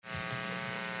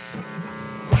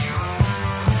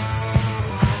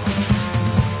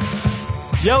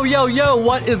Yo,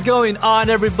 what is going on,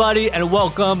 everybody? And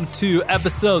welcome to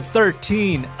episode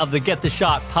 13 of the Get the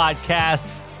Shot podcast.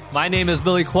 My name is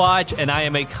Billy Quach, and I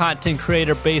am a content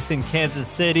creator based in Kansas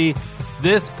City.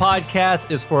 This podcast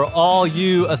is for all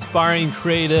you aspiring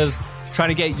creatives trying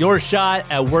to get your shot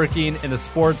at working in the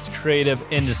sports creative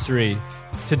industry.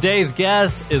 Today's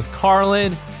guest is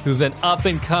Carlin, who's an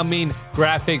up-and-coming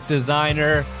graphic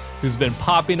designer who's been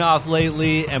popping off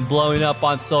lately and blowing up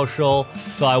on social.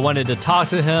 So I wanted to talk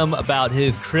to him about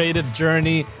his creative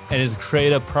journey and his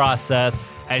creative process.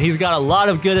 And he's got a lot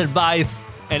of good advice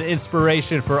and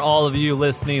inspiration for all of you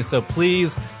listening. So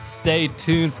please stay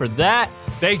tuned for that.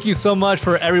 Thank you so much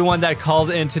for everyone that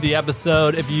called into the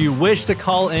episode. If you wish to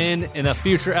call in a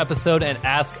future episode and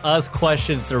ask us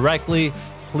questions directly,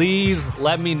 please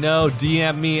let me know,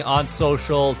 DM me on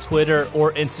social, Twitter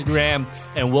or Instagram,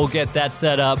 and we'll get that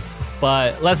set up.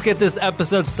 But let's get this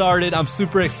episode started. I'm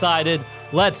super excited.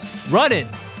 Let's run it.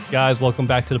 Guys, welcome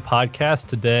back to the podcast.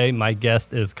 Today, my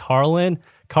guest is Carlin.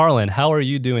 Carlin, how are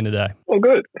you doing today? Oh,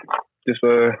 good. Just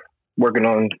working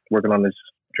on this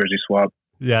jersey swap.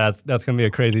 Yeah, that's going to be a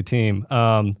crazy team.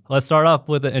 Let's start off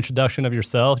with an introduction of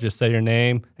yourself. Just say your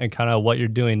name and kind of what you're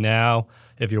doing now.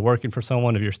 If you're working for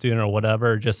someone, if you're a student or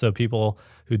whatever, just so people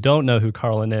who don't know who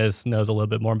Carlin is knows a little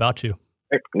bit more about you.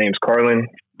 My name's Carlin.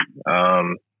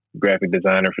 Graphic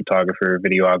designer, photographer,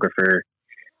 videographer.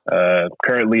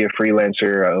 Currently a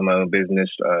freelancer. I own my own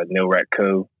business, NilRack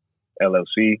Co.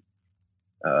 LLC.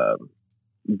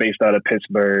 Based out of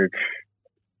Pittsburgh.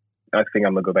 I think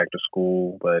I'm going to go back to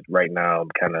school, but right now I'm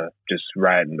kind of just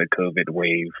riding the COVID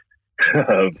wave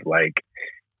of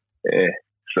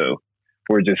so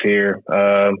we're just here,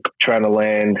 trying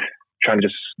to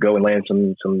just go and land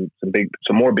some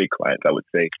more big clients. I would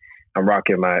say I'm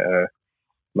rocking my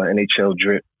NHL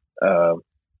drip. I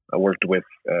worked with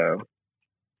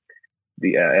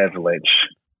the Avalanche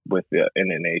with the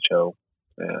NHL,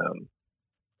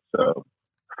 so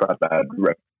I thought I'd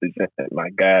represent my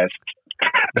guys.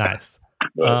 Nice.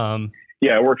 But,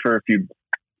 yeah, I work for a few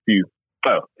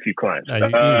clients. I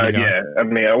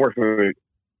work with.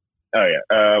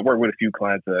 Worked with a few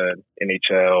clients,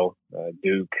 NHL,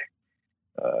 Duke,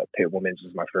 Pitt Women's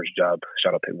was my first job.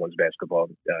 Shout out Pitt Women's basketball.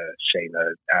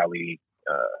 Shayna, Ali,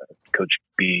 Coach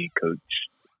B,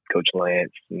 Coach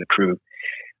Lance, and the crew.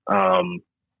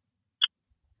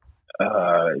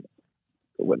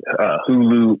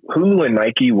 Hulu and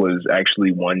Nike was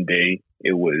actually one day.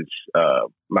 It was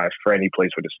my friend. He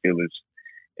plays for the Steelers.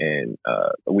 And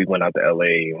we went out to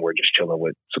LA and we're just chilling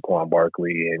with Saquon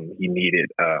Barkley, and he needed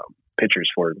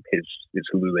pictures for his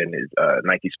Hulu and his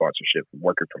Nike sponsorship,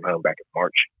 Worker from Home, back in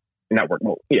March.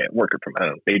 Worker from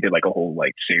Home. They did like a whole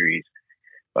series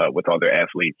with all their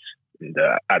athletes, and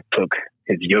I took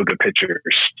his yoga pictures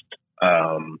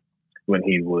when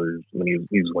he was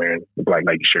wearing the black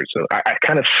Nike shirt. So I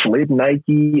kind of slid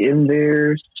Nike in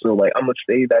there. So I'm gonna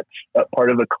say that's a part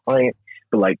of the client,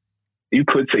 but you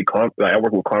could say I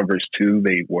work with Converse too.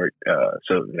 They work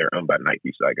so they're owned by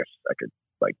Nike. So I guess I could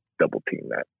double team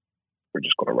that. We're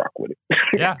just gonna rock with it.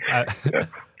 Yeah,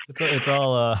 it's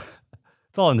all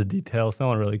in the details. No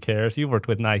one really cares. You worked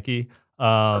with Nike.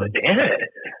 How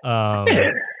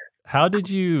did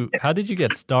you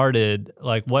get started?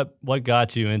 What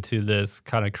got you into this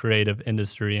kind of creative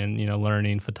industry and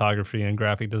learning photography and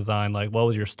graphic design? What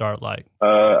was your start like?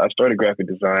 I started graphic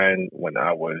design when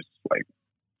I was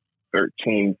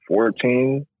 13,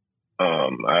 14.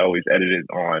 I always edited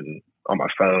on my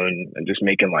phone and just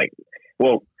making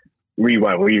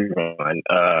rewind.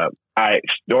 I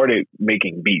started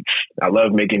making beats. I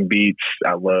love making beats.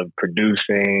 I love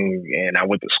producing, and I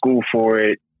went to school for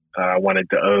it. I wanted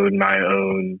to own my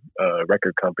own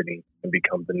record company and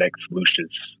become the next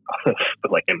Lucius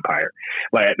empire.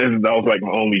 That was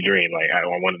my only dream. I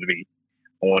wanted to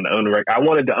own a record. I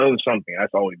wanted to own something.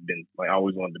 That's always been I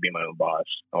always wanted to be my own boss.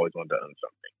 I always wanted to own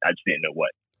something. I just didn't know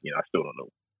what. I still don't know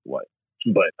what.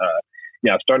 But I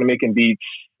started making beats.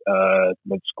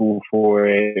 Went to school for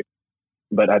it.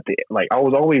 But I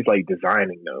was always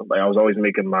designing though. I was always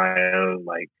making my own.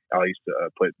 I used to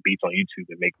put beats on YouTube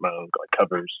and make my own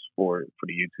covers for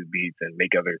the YouTube beats and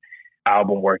make other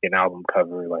album work and album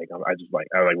cover. I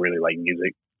really like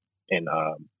music, and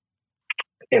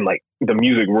the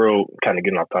music world, kind of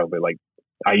getting off topic, but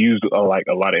I used a lot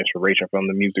of inspiration from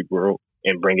the music world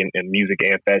and bringing in music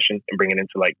and fashion and bringing it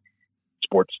into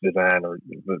sports design or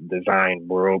the design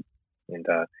world. And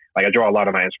I draw a lot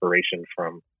of my inspiration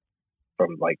from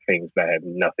things that have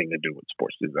nothing to do with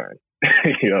sports design.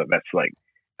 that's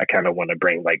I kind of want to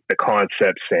bring the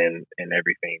concepts and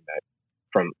everything that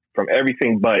from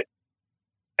everything but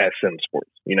SM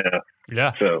sports, you know?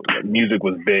 Yeah. So music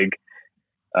was big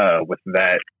with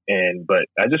that. But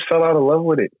I just fell out of love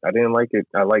with it. I didn't like it.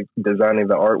 I liked designing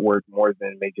the artwork more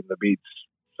than making the beats.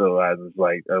 So I was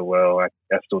like, oh, well, I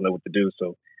still know what to do.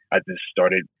 So I just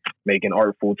started making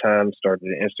art full time, started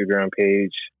an Instagram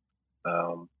page.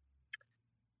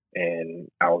 And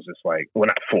I was just like, well,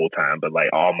 not full time, but like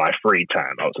all my free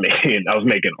time, I was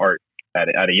making art at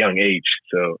a young age.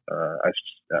 So I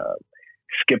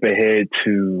skip ahead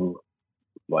to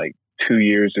like 2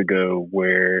 years ago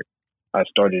where I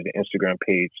started an Instagram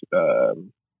page,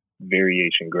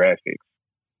 Variation Graphics,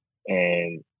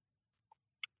 and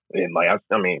like I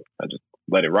just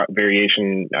let it rock.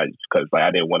 Variation, because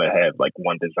I didn't want to have like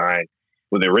one design.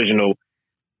 Well, the original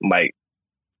like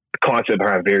concept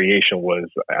behind Variation was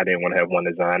I didn't want to have one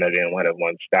design. I didn't want to have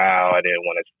one style. I didn't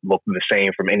want to look the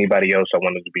same from anybody else. I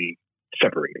wanted to be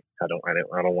separated. I don't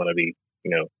want to be,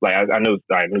 you know, like I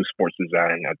knew sports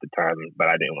design at the time, but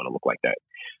I didn't want to look like that.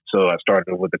 So I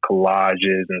started with the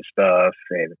collages and stuff,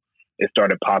 and it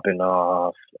started popping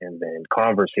off. And then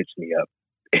Converse hits me up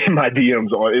in my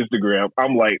DMs on Instagram.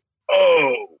 I'm like,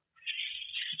 oh,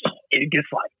 it gets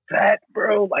like that,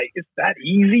 bro. Like, it's that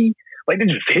easy. Like, they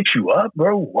just hit you up,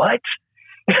 bro. What?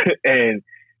 And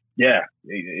yeah,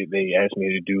 they asked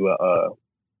me to do a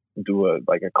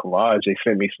collage. They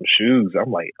sent me some shoes.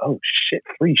 I'm like, oh shit,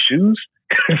 free shoes.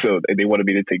 So they wanted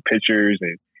me to take pictures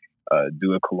and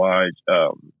do a collage.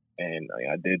 And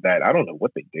I did that. I don't know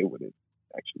what they did with it.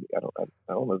 Actually, I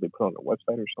don't know if they put it on the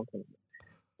website or something.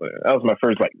 But that was my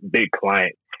first like big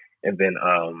client. And then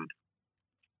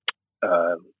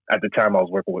at the time I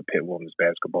was working with Pitt Women's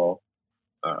basketball.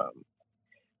 I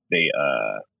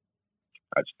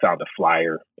just found a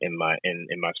flyer in my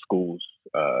schools.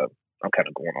 I'm kind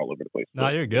of going all over the place. No,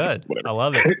 you're good. Whatever. I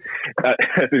love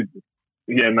it.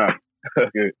 Yeah, no.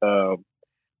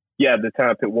 Yeah, at the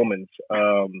time Pitt Women's.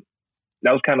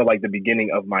 That was kind of like the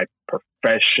beginning of my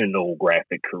professional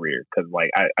graphic career, because like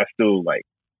I still like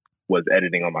was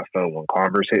editing on my phone when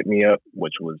Converse hit me up,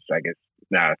 which was, I guess,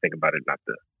 now I think about it, not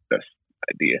the best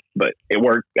idea, but it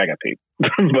worked. I got paid.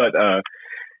 But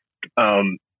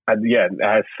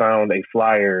I found a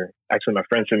flyer. Actually, my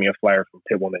friend sent me a flyer from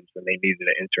Pitt Women's, and they needed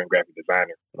an intern graphic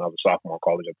designer. And I was a sophomore in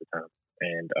college at the time,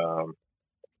 and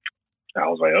I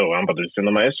was like, oh, I'm about to send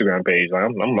on my Instagram page. Like,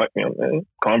 I'm like, you know,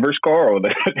 Converse Carl.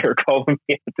 They're calling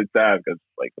me at the time because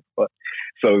like, what the fuck?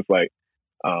 So it's like,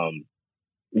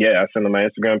 yeah, I sent on my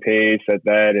Instagram page, said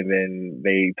that, and then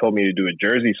they told me to do a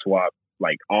jersey swap,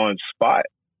 like on spot.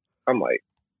 I'm like,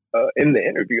 in the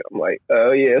interview, I'm like,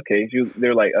 oh yeah, okay.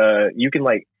 They're like, you can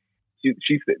like, she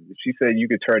said you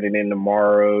could turn it in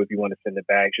tomorrow if you want to send it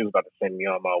back. She was about to send me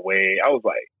on my way. I was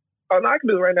like, oh no, I can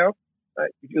do it right now.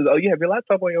 She was, oh, you have your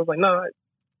laptop on you? I was like, no, I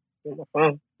on my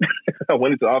phone. I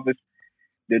went into the office,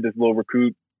 did this little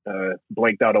recruit,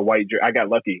 blanked out a white jersey. I got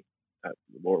lucky.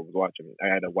 The Lord was watching me. I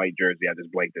had a white jersey. I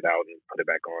just blanked it out and put it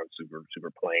back on, super,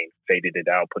 super plain. Faded it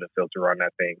out, put a filter on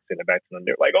that thing, sent it back to them.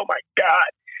 They're like, oh my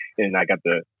God. And I got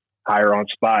the hire on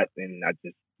spot, and I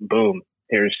just, boom,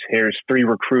 here's 3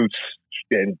 recruits,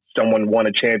 and someone won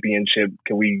a championship.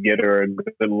 Can we get her a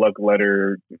good luck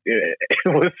letter? It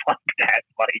was like that.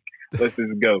 Like, let's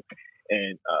just go.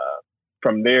 And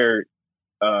from there,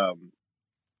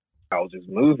 I was just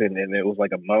moving, and it was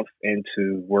like a month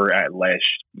into, we're at last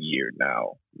year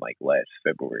now, like last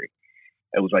February.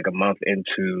 It was like a month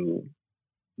into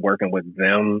working with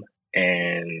them,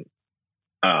 and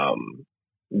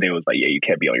they was like, yeah, you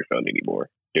can't be on your phone anymore.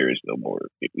 There is no more.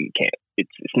 We can't.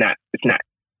 It's not.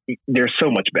 There's so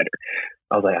much better.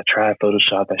 I was like, I tried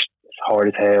Photoshop. It's hard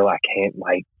as hell. I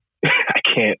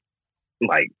can't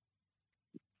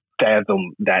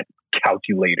fathom that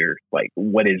calculator. Like,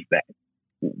 what is that?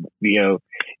 You know,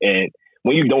 and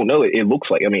when you don't know it, it looks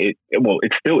like, I mean,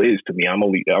 it still is to me. I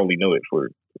only know it for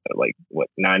like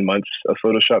 9 months of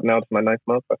Photoshop now. It's my 9th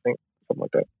month, I think, something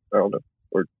like that. I don't know,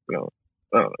 or I don't know.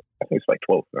 I think it's like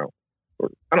 12 now,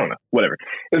 or I don't know, whatever.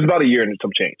 It's about a year and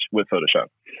some change with Photoshop,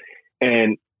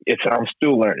 and I'm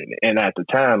still learning. And at the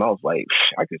time, I was like,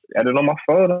 I could edit on my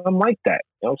phone. I'm like that.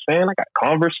 You know what I'm saying? I got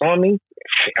Converse on me.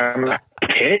 I'm like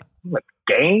Pitt, like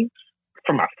games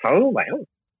from my phone. Like,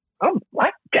 I'm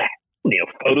like that. I need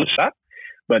a Photoshop.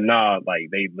 But nah, like,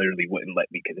 they literally wouldn't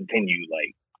let me continue,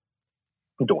 like,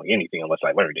 doing anything unless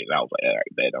I learned it. And I was like, all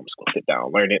right, bet I'm just gonna sit down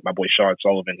and learn it. My boy Sean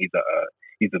Sullivan, he's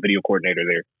the video coordinator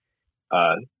there.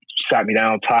 Sat me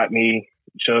down, taught me,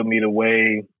 showed me the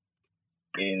way,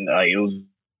 and it was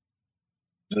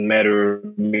a matter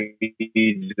of me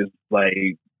just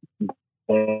like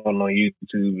going on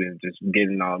YouTube and just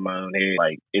getting on my own head.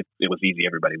 Like it was easy.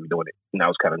 Everybody was doing it, and that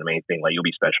was kind of the main thing. Like you'll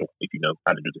be special if you know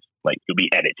how to do this. Like you'll be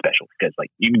edit special because like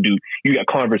you got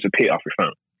Converse to pay off your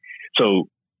phone. So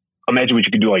imagine what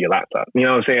you could do on your laptop. You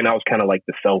know what I'm saying? That was kind of like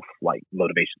the self like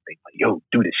motivation thing. Like yo,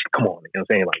 do this. Come on. You know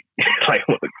what I'm saying? Like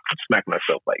like smack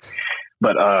myself. Like,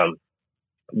 but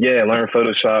yeah, learn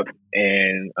Photoshop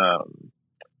and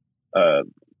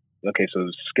okay, so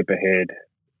skip ahead.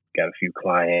 Got a few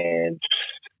clients,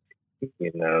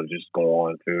 you know, just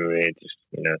going through it, just,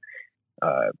 you know,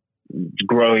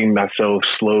 growing myself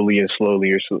slowly.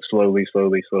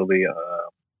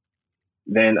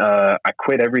 Then I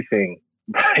quit everything,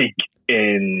 like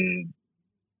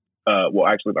well,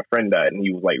 actually my friend died and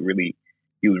he was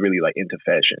really like into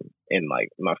fashion and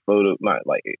like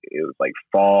it was like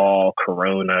fall,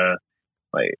 Corona,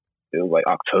 like, it was like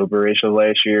October-ish of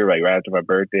last year, like right after my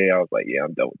birthday. I was like, yeah,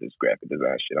 I'm done with this graphic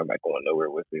design shit. I'm not going nowhere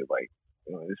with it. Like,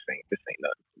 you know, this ain't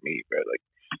nothing for me, bro. Like,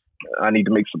 I need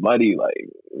to make some money. Like,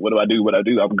 what do I do?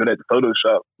 I'm good at the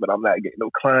Photoshop, but I'm not getting no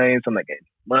clients. I'm not getting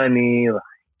money. Like,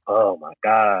 oh my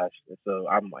gosh. And so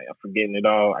I'm forgetting it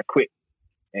all. I quit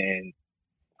and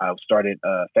I started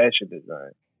fashion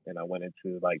design and I went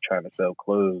into like trying to sell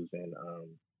clothes and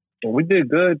we did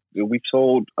good. We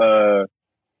sold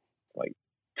like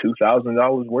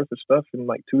 $2,000 worth of stuff in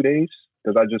like 2 days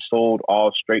because I just sold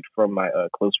all straight from my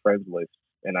close friends list,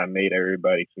 and I made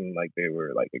everybody seem like they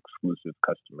were like exclusive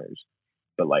customers.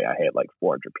 But like I had like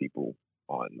 400 people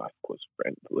on my close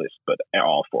friends list, but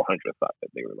all 400 thought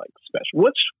that they were like special,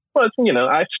 which was, you know,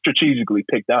 I strategically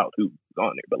picked out who was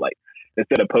on there. But like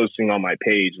instead of posting on my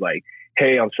page like,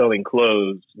 "Hey, I'm selling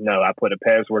clothes," no, I put a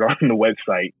password on the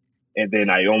website. And then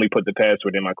I only put the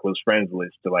password in my close friends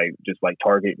list to like just like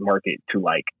target market to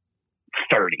like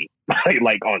 30,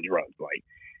 like on drugs. Like,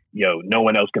 yo, no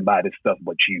one else can buy this stuff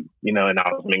but you, you know. And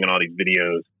I was making all these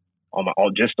videos on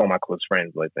my close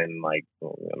friends list. And like,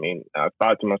 I mean, I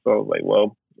thought to myself like,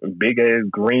 well, a big ass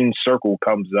green circle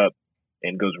comes up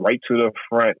and goes right to the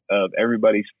front of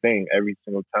everybody's thing every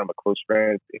single time a close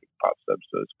friend thing pops up.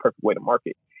 So it's a perfect way to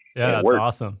market. Yeah, that's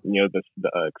awesome. You know,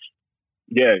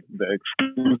 the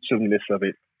exclusiveness of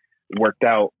it worked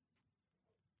out,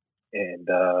 and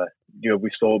you know, we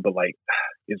sold. But like,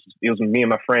 it was me and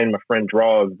my friend. My friend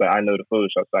draws, but I know the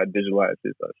Photoshop, so I digitalized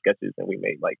his sketches, and we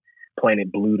made like Planet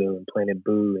Bluto and Planet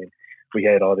Boo, and we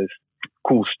had all this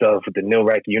cool stuff with the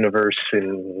Nilrak universe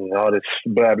and all this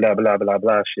blah blah blah blah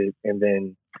blah shit. And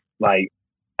then like,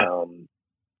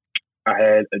 I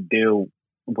had a deal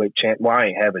with Well, I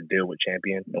didn't have a deal with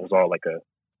Champion. It was all like a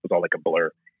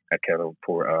blur. I kind of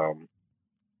for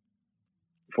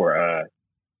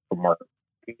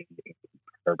marketing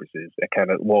purposes.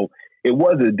 It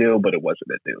was a deal, but it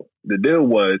wasn't a deal. The deal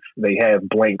was they have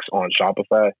blanks on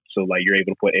Shopify, so like you're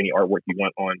able to put any artwork you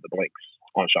want on the blanks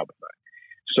on Shopify.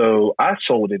 So I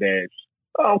sold it as,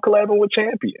 oh, I'm collabing with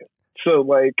Champion. So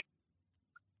like,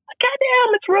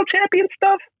 goddamn, it's real Champion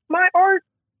stuff. My art,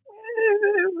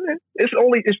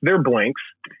 it's their blanks.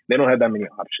 They don't have that many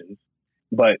options,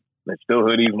 but it's still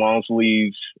hoodies, long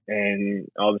sleeves, and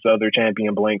all this other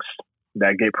Champion blanks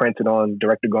that get printed on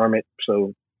direct to garment.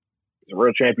 So it's a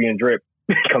real Champion drip.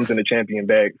 It comes in a Champion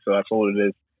bag. So I sold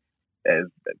it as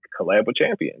a collab with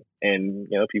Champion. And,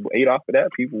 you know, people ate off of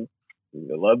that. People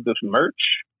loved the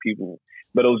merch.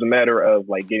 But it was a matter of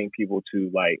like getting people to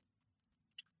you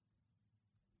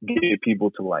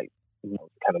know,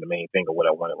 kind of the main thing of what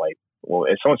I wanted. Like, well,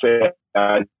 if someone said,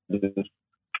 I just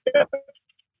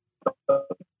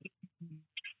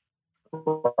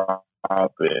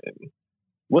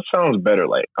what sounds better,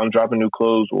 like I'm dropping new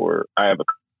clothes or I have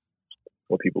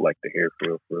what people like to hear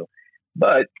for real.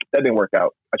 But that didn't work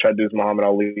out. I tried to do this Muhammad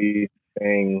Ali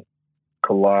thing,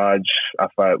 collage. I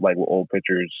thought like with old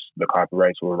pictures the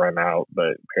copyrights will run out,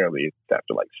 but apparently it's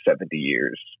after like 70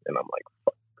 years, and I'm like,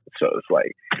 fuck. So it's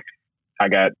like I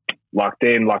got locked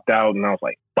out, and I was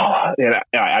like, oh, and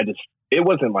I just, it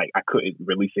wasn't like I couldn't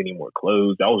release any more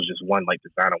clothes. That was just one like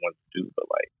design I wanted to do, but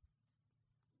like,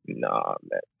 nah,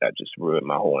 that just ruined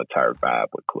my whole entire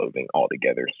vibe with clothing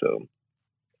altogether. So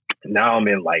now I'm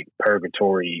in like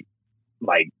purgatory,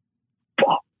 like,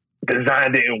 fuck,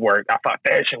 design didn't work. I thought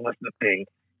fashion was the thing.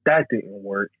 That didn't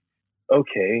work.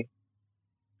 Okay.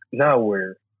 Now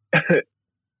where?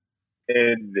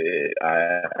 and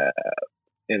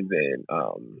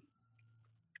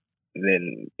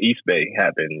then East Bay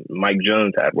happened. Mike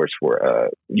Jones had works for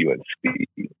UNC,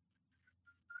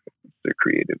 the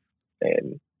creative,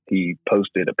 and he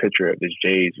posted a picture of his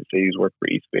J's and said he was working for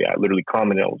East Bay. I literally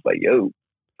commented. I was like, "Yo,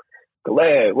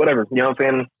 glad, whatever." You know what I'm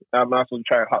saying? I'm also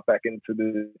trying to hop back into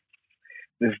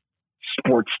this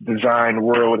sports design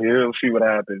world here. Let's see what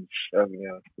happens. I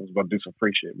was about to do some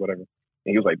free shit, whatever. And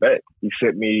he was like, bet. He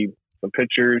sent me some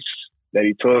pictures that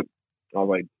he took. I was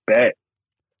like, bet.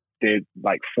 Did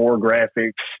like 4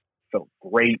 graphics. Felt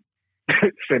great.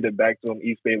 Sent it back to him.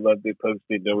 East Bay loved it.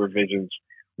 Posted no revisions,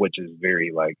 which is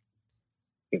very like,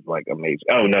 it's like amazing.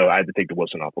 Oh no, I had to take the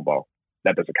Wilson off the ball.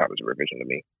 That doesn't count as a revision to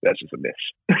me. That's just a miss.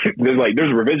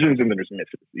 there's revisions and then there's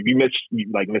misses. If you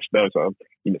misspell something,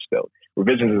 you misspelled.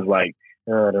 Revisions is like,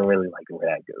 oh, I don't really like where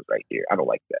that goes right here. I don't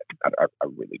like that. I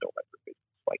really don't like revisions.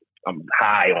 Like I'm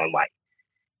high on like,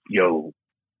 yo,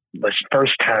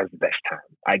 first time's the best time.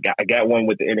 I got one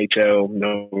with the NHL,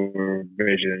 no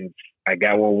revisions. I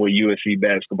got one with USC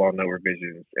basketball, no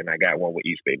revisions, and I got one with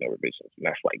East Bay, no revisions. And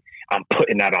that's like I'm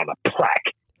putting that on a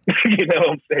plaque. You know what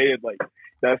I'm saying?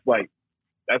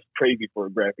 That's crazy for a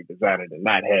graphic designer to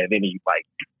not have any like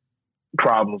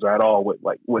problems at all with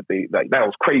like what they like. That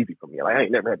was crazy for me. Like I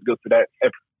ain't never had to go through that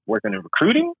ever. Working in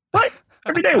recruiting, what?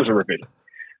 Every day was a revision.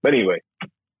 But anyway,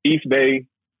 East Bay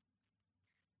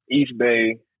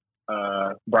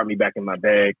brought me back in my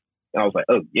bag. And I was like,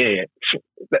 oh yeah,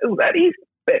 that was that easy.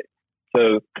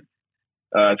 So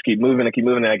keep moving.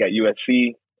 And I got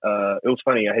USC. It was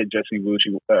funny. I hit Jesse Wu.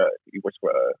 He works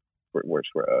for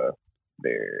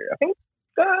there. I think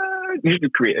he's the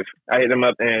creative. I hit him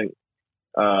up and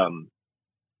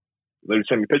they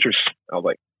sent me pictures. I was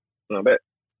like, I bet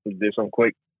he did something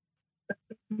quick.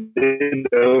 Did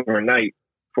it overnight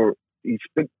he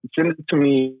sent it to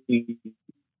me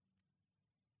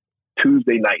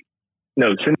Tuesday night. No,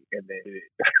 and then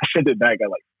I sent it back at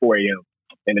like 4 a.m.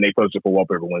 And then they posted for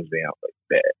Wallpaper Wednesday. I was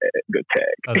like, good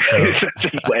tag.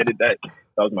 Just landed that.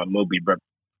 That was my Mobley brother.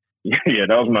 Yeah,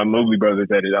 that was my Mobley brothers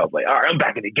at it. I was like, all right, I'm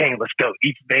back in the game. Let's go.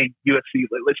 East Bay, USC,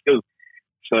 let's go.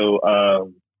 So,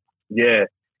 yeah.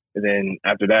 And then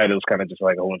after that, it was kind of just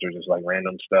like a whole bunch of just like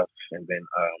random stuff. And then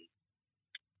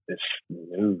this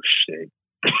new shit.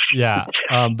 Yeah.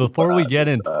 Before we get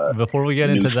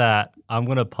into that, I'm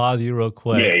gonna pause you real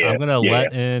quick. I'm gonna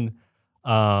let in.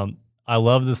 I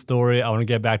love the story. I want to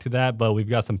get back to that, but we've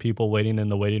got some people waiting in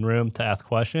the waiting room to ask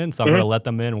questions. So I'm going to let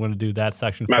them in. We're going to do that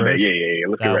section first.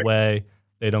 That way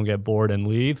they don't get bored and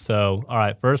leave. So, all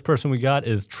right, first person we got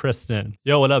is Tristan.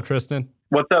 Yo, what up, Tristan?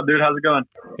 What's up, dude? How's it going?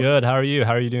 Good. How are you?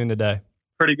 How are you doing today?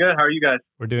 Pretty good. How are you guys?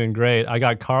 We're doing great. I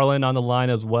got Carlin on the line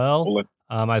as well.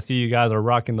 I see you guys are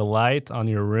rocking the light on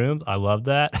your room. I love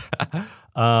that.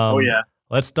 Oh, yeah.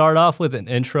 Let's start off with an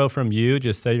intro from you.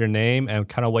 Just say your name and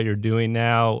kind of what you're doing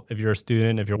now, if you're a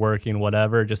student, if you're working,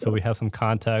 whatever, just so we have some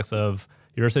context of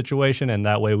your situation, and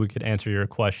that way we could answer your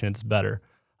questions better.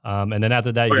 And then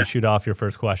after that, you can shoot off your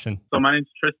first question. So my name's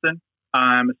Tristan.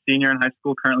 I'm a senior in high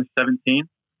school, currently 17.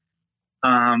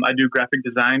 I do graphic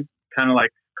design, kind of like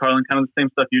Carlin, kind of the same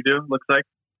stuff you do, looks like.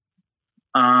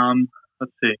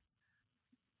 Let's see.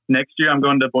 Next year, I'm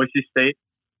going to Boise State.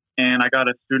 And I got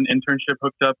a student internship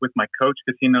hooked up with my coach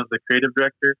because he knows the creative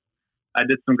director. I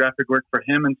did some graphic work for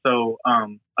him. And so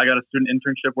I got a student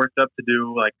internship worked up to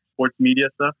do like sports media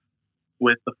stuff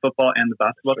with the football and the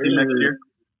basketball team next year.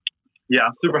 Yeah,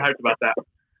 I'm super hyped about that.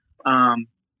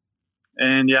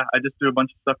 And yeah, I just do a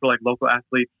bunch of stuff for like local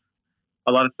athletes,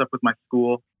 a lot of stuff with my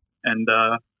school. And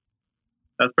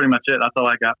that's pretty much it. That's all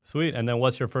I got. Sweet. And then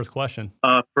what's your first question?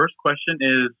 First question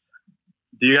is,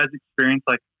 do you guys experience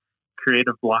like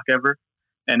creative block ever?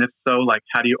 And if so, like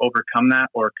how do you overcome that,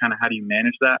 or kind of how do you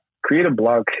manage that? Creative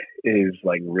block is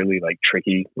like really like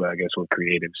tricky, I guess, with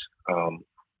creatives.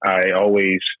 I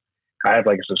have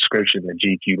like a subscription to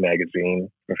GQ magazine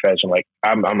for fashion. Like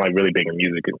I'm like really big in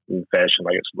music and fashion.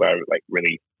 Like it's what I like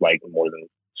really like more than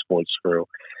sports for real.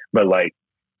 But like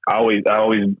I always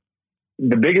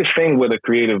the biggest thing with a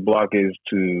creative block is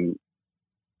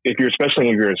especially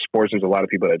if you're in sports, there's a lot of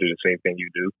people that do the same thing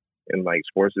you do in like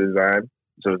sports design,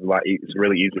 so it's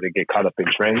really easy to get caught up in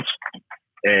trends.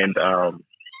 And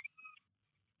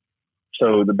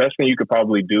so the best thing you could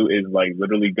probably do is like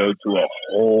literally go to a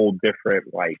whole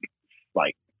different like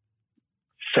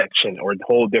section or a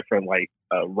whole different like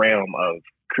realm of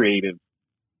creative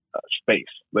space.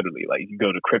 Literally, like you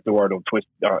go to crypto art on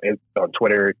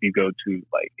Twitter, if you go to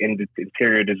like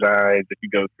interior designs, if you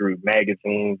go through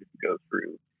magazines, if you go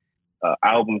through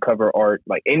album cover art,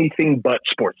 like anything but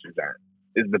sports design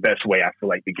is the best way I feel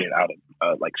like to get out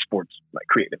of like sports, like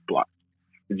creative block.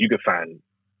 Because you can find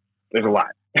there's a lot,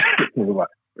 there's a lot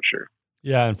for sure.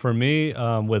 Yeah, and for me,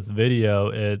 with video,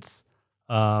 it's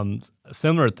a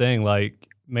similar thing, like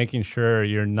making sure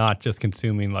you're not just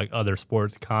consuming like other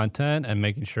sports content and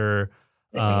making sure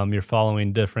you're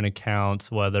following different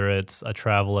accounts, whether it's a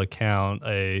travel account,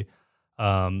 a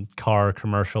car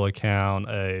commercial account,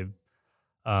 a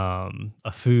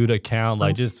a food account,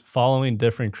 like just following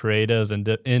different creatives and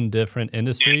in different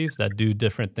industries that do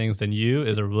different things than you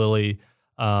is a really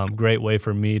great way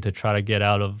for me to try to get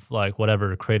out of like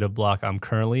whatever creative block I'm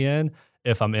currently in,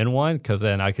 if I'm in one, because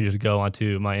then I could just go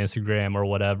onto my Instagram or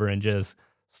whatever and just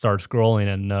start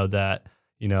scrolling and know that,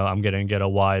 I'm going to get a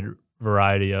wide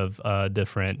variety of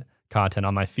different content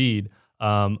on my feed.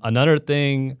 Another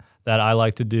thing that I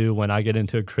like to do when I get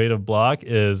into a creative block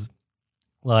is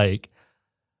like,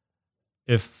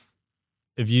 if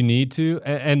you need to,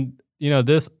 and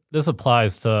this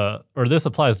applies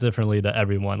differently to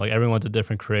everyone. Like everyone's a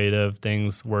different creative.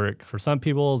 Things work for some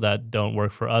people that don't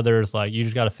work for others. Like you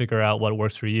just got to figure out what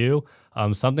works for you.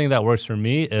 Something that works for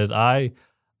me is I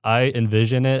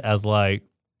envision it as like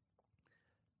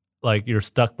you're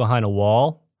stuck behind a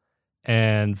wall.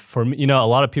 And for me, a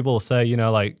lot of people will say,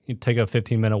 like you take a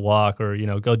 15-minute walk or,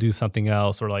 go do something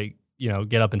else or like,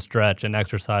 get up and stretch and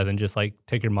exercise and just like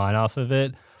take your mind off of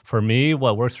it. For me,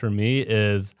 what works for me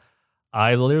is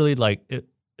I literally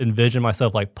envision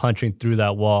myself like punching through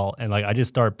that wall, and like I just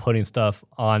start putting stuff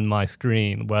on my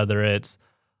screen, whether it's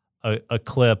a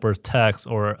clip or text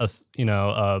or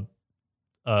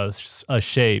a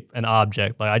shape, an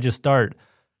object. Like I just start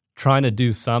trying to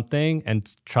do something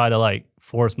and try to like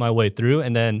force my way through,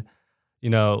 and then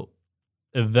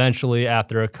eventually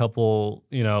after a couple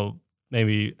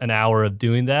maybe an hour of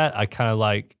doing that, I kind of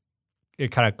like,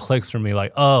 it kind of clicks for me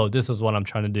like, oh, this is what I'm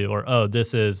trying to do. Or, oh,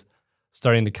 this is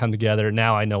starting to come together.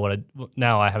 Now I know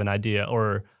now I have an idea.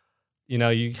 Or,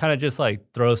 you kind of just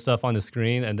like throw stuff on the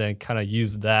screen and then kind of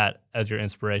use that as your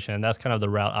inspiration. And that's kind of the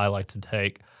route I like to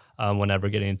take whenever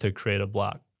getting into creative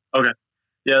block. Okay.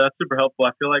 Yeah, that's super helpful.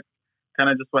 I feel like kind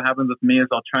of just what happens with me is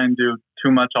I'll try and do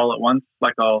too much all at once.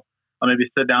 Like I'll maybe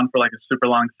sit down for like a super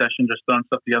long session, just throwing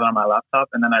stuff together on my laptop.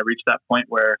 And then I reach that point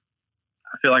where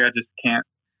I feel like I just can't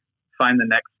find the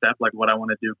next step, like what I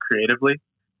want to do creatively.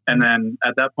 And then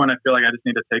at that point, I feel like I just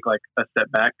need to take like a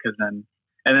step back and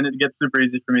then it gets super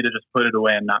easy for me to just put it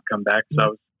away and not come back.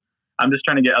 So I'm just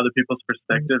trying to get other people's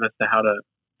perspective as to how to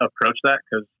approach that,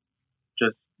 because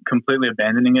just completely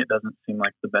abandoning it doesn't seem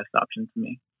like the best option to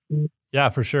me. Yeah,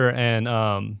 for sure. And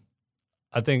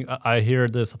I think I hear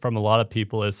this from a lot of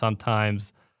people is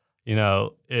sometimes,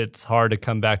 it's hard to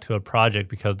come back to a project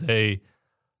because they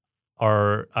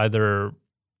are either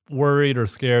worried or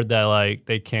scared that like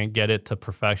they can't get it to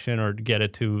perfection or get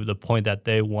it to the point that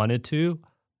they wanted to.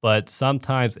 But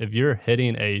sometimes if you're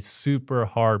hitting a super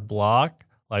hard block,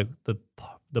 like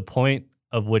the point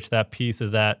of which that piece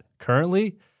is at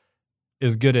currently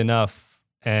is good enough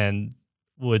and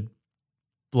would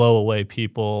blow away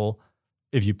people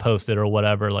if you post it or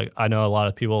whatever. Like I know a lot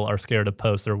of people are scared to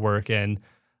post their work, and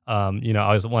I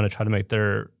always want to try to make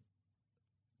their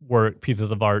work,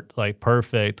 pieces of art, like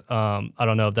perfect. I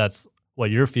don't know if that's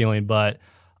what you're feeling, but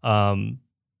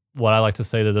what I like to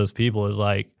say to those people is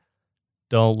like,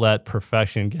 don't let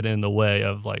perfection get in the way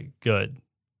of like good.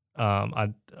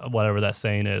 Whatever that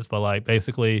saying is, but like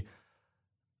basically,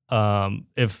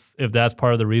 if that's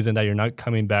part of the reason that you're not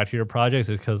coming back to your projects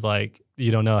is because like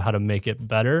you don't know how to make it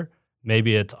better.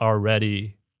 Maybe it's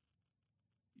already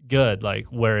good, like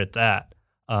where it's at,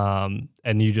 and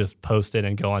you just post it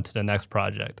and go on to the next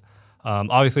project.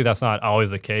 Obviously, that's not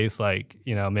always the case. Like,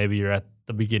 maybe you're at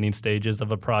the beginning stages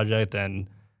of a project and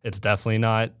it's definitely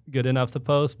not good enough to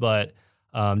post, but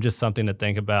just something to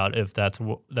think about if that's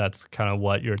kind of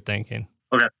what you're thinking.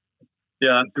 Okay.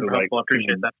 Yeah, that's super helpful. I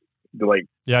appreciate that.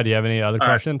 Yeah, do you have any other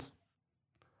questions?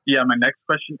 Yeah, my next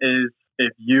question is,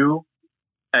 if you,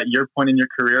 at your point in your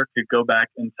career, could go back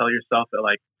and tell yourself at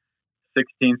like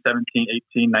 16, 17,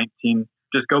 18, 19,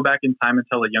 just go back in time and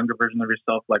tell a younger version of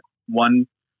yourself, like one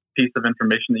piece of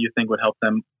information that you think would help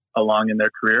them along in their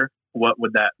career, what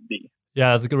would that be?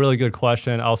 Yeah, that's a really good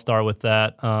question. I'll start with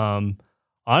that.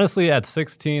 Honestly, at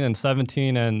 16 and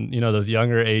 17 and, those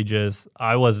younger ages,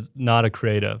 I was not a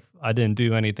creative. I didn't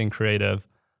do anything creative.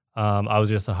 I was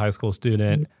just a high school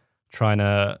student trying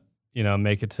to,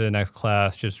 make it to the next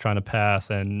class, just trying to pass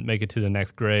and make it to the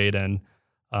next grade, and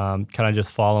kind of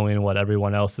just following what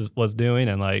everyone else was doing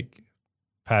and like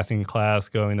passing class,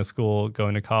 going to school,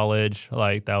 going to college.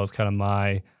 Like that was kind of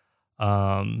my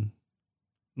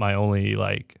only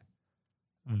like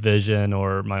vision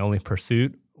or my only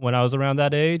pursuit when I was around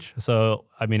that age. So,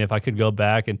 I mean, if I could go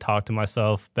back and talk to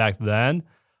myself back then,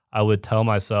 I would tell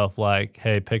myself like,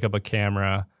 hey, pick up a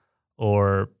camera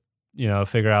or,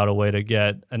 figure out a way to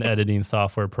get an editing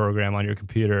software program on your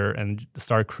computer and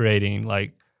start creating,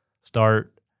 like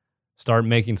start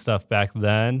making stuff back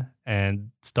then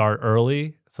and start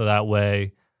early. So that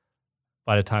way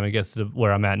by the time it gets to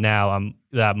where I'm at now, I'm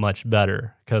that much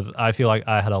better, because I feel like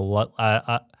I had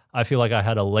I feel like I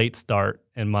had a late start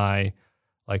in my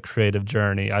like creative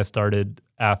journey. I started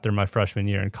after my freshman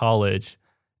year in college,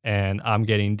 and I'm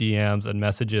getting DMs and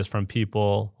messages from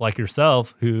people like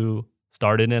yourself who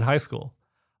started in high school.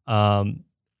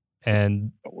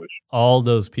 And all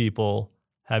those people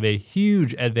have a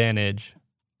huge advantage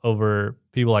over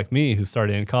people like me who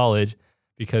started in college,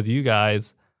 because you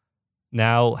guys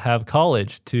now have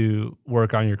college to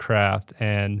work on your craft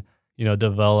and, you know,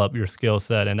 develop your skill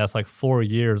set. And that's like 4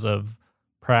 years of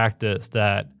practice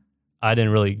that I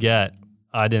didn't really get.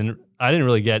 I didn't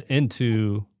really get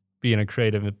into being a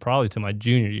creative probably to my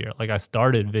junior year. Like I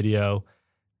started video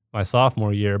my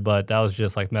sophomore year, but that was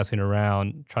just like messing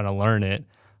around, trying to learn it.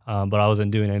 But I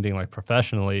wasn't doing anything like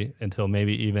professionally until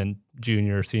maybe even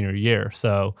junior or senior year.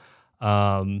 So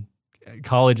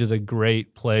college is a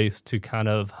great place to kind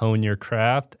of hone your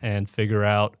craft and figure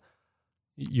out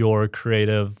your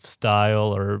creative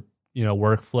style or, you know,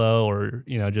 workflow, or,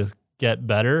 you know, just get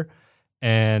better.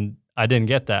 And I didn't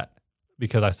get that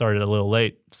because I started a little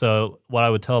late. So what I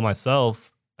would tell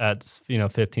myself at, you know,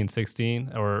 15,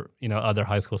 16, or, you know, other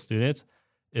high school students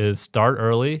is start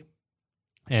early,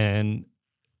 and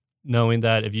knowing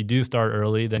that if you do start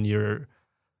early, then you're,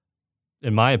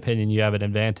 in my opinion, you have an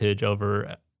advantage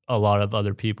over a lot of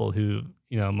other people who,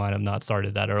 you know, might have not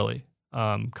started that early.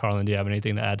 Carlin, do you have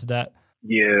anything to add to that?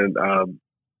 Yeah,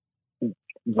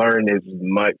 learn as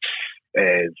much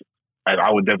as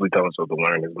I would definitely tell myself to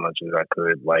learn as much as I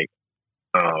could. Like,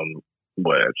 at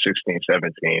 16,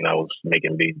 17, I was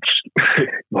making beats,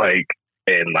 like,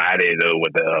 and I didn't know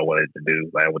what the hell I wanted to do.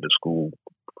 Like, I went to school,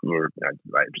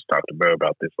 I just talked to Bro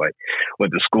about this. Like,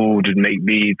 went to school, just make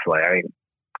beats. Like, I didn't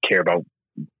care about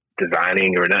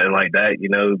designing or nothing like that, you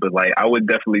know. But like, I would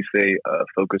definitely say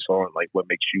focus on like what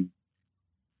makes you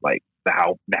like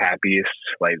the happiest.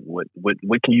 Like, what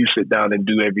can you sit down and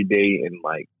do every day and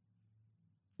like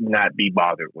not be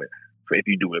bothered with if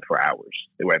you do it for hours,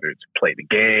 whether it's play the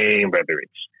game, whether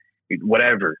it's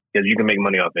whatever, because you can make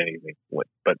money off anything.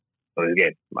 But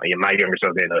again, my younger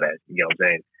self didn't know that. You know what I'm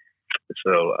saying?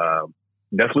 So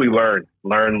definitely learn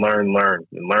Photoshop.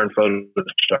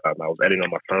 I was editing on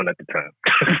my phone at the time,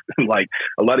 like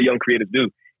a lot of young creatives do,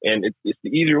 and it's the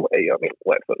easier way. I mean,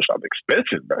 Photoshop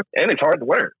expensive, bro, and it's hard to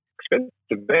learn. Expensive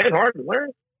and hard to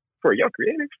learn for a young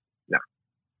creative. No,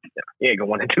 you ain't gonna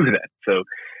want to do that. So,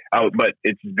 but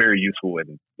it's very useful,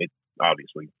 and it's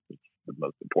obviously the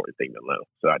most important thing to know.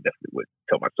 So I definitely would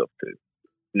tell myself to,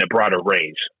 in a broader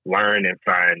range, learn and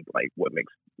find like what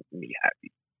makes me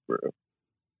happy.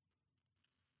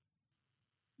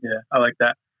 Yeah, I like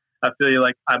that. I feel you.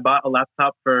 Like, I bought a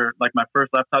laptop for like my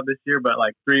first laptop this year, but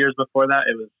like 3 years before that,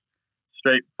 it was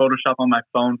straight Photoshop on my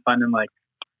phone, finding like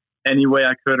any way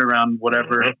I could around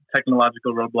whatever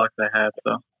technological roadblocks I had.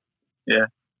 So, yeah.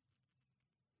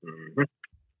 Mm-hmm.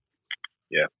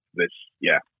 Yeah.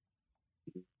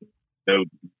 No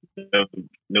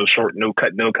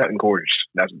cutting corners.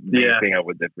 That's the thing I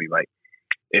would definitely like.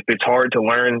 If it's hard to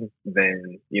learn,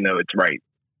 then, you know, it's right.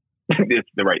 It's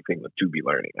the right thing to be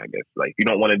learning, I guess. Like, if you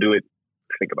don't want to do it,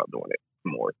 think about doing it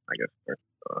more, I guess. Or,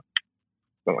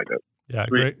 something like that. Yeah,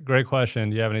 great question.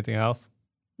 Do you have anything else?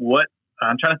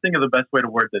 I'm trying to think of the best way to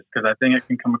word this, because I think it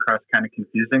can come across kind of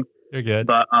confusing. You're good.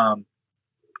 But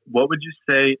what would you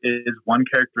say is one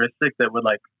characteristic that would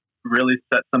like really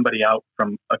set somebody out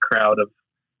from a crowd of,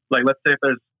 like, let's say if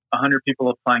there's 100 people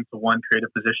applying to one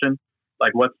creative position,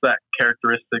 like what's that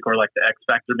characteristic or like the X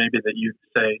factor maybe that you'd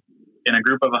say in a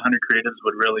group of 100 creatives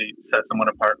would really set someone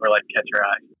apart or like catch your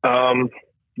eye?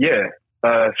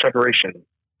 Separation.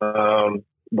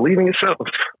 Believing yourself.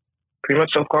 Pretty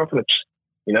much self-confidence.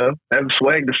 You know, have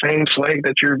swag, the same swag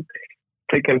that you're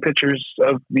taking pictures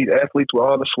of these athletes with,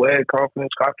 all the swag,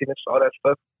 confidence, cockiness, all that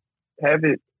stuff. Have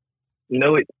it.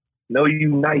 Know it. Know you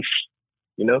nice.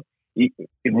 You know,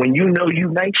 when you know you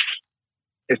nice,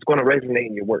 it's going to resonate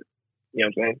in your work. You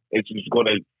know what I'm saying? It's just going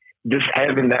to, just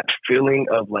having that feeling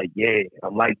of like, yeah,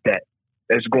 I'm like that.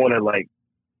 It's going to like,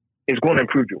 it's going to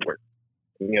improve your work.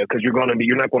 You know, because you're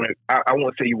not going to, I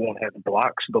won't say you won't have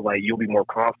blocks, but like you'll be more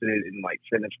confident in like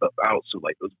sending stuff out. So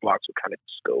like those blocks will kind of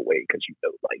just go away because you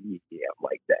know, like, yeah, I'm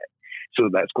like that. So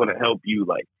that's going to help you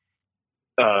like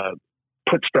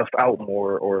put stuff out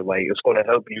more, or like it's going to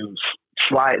help you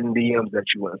slide in DMs that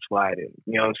you want to slide in.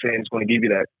 You know what I'm saying? It's going to give you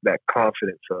that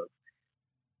confidence of,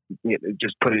 you know,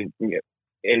 just putting, you know,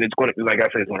 and it's going to, like I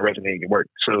said, it's going to resonate in your work.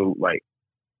 So like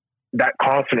that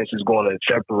confidence is going to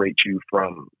separate you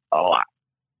from a lot.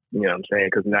 You know what I'm saying?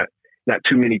 Because not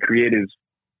too many creatives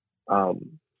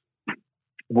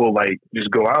will like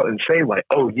just go out and say like,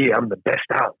 "Oh yeah, I'm the best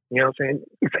out." You know what I'm saying?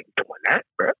 He's like doing that,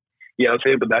 bro. You know what I'm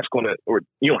saying? But that's gonna, or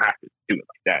you don't have to do it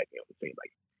like that. You know what I'm saying?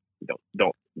 Like,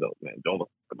 don't, man, don't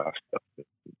look about stuff.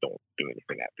 Don't do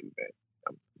anything after that.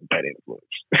 I'm bad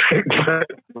influence.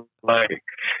 Like,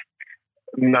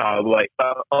 no, like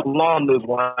along those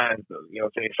lines, though. You know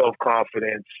what I'm saying? Self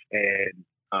confidence and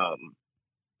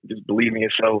just believe in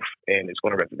yourself, and it's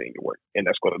going to resonate in your work, and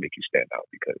that's going to make you stand out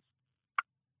because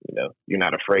you're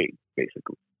not afraid.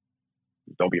 Basically,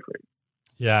 don't be afraid.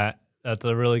 Yeah, that's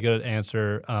a really good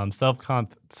answer. Self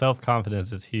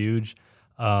confidence is huge.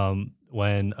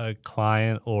 When a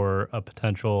client or a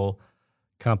potential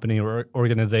company or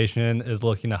organization is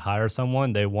looking to hire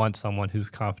someone, they want someone who's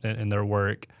confident in their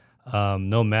work,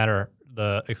 no matter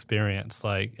the experience.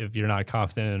 Like if you're not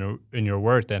confident in your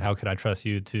work, then how can I trust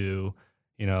you to,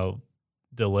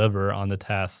 deliver on the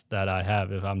tasks that I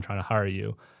have if I'm trying to hire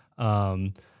you?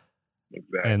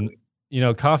 Exactly.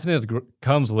 And, confidence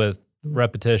comes with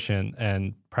repetition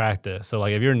and practice. So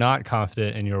like if you're not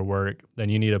confident in your work, then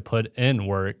you need to put in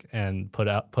work and put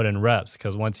in reps,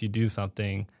 because once you do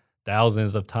something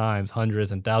thousands of times,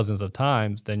 hundreds and thousands of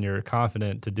times, then you're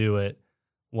confident to do it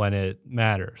when it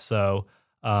matters. So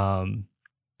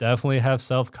definitely have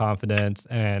self-confidence.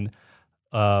 And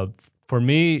for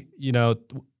me,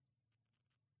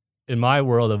 in my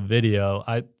world of video,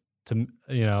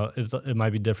 it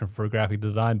might be different for graphic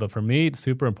design, but for me, it's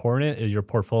super important is your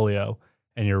portfolio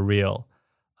and your reel.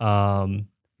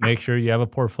 Make sure you have a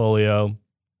portfolio.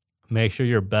 Make sure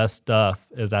your best stuff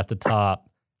is at the top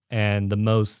and the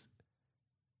most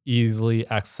easily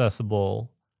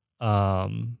accessible,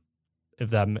 if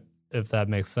that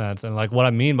makes sense. And like what I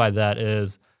mean by that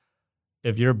is,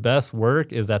 if your best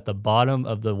work is at the bottom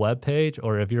of the web page,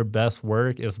 or if your best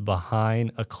work is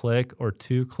behind a click or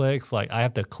 2 clicks, like I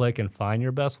have to click and find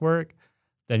your best work,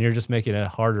 then you're just making it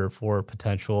harder for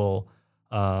potential,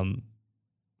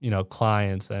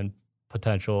 clients and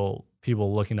potential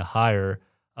people looking to hire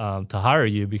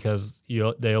you, because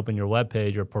they open your web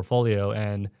page or portfolio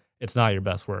and it's not your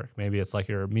best work. Maybe it's like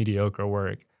your mediocre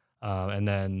work, and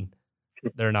then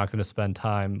they're not going to spend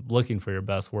time looking for your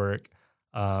best work.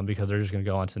 Because they're just going to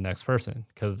go on to the next person,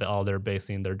 because all they're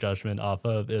basing their judgment off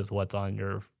of is what's on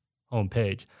your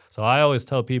homepage. So I always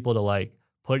tell people to like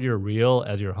put your reel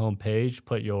as your homepage,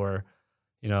 put your,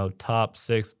 top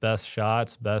 6 best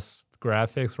shots, best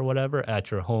graphics or whatever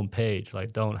at your homepage.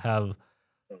 Like don't have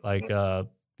like,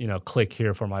 click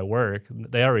here for my work.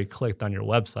 They already clicked on your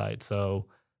website. So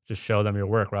just show them your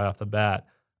work right off the bat.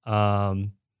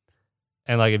 And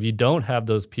like, if you don't have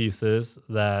those pieces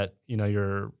that,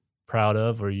 you're proud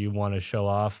of or you want to show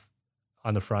off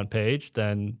on the front page,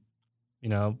 then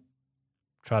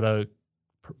try to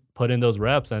put in those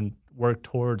reps and work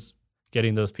towards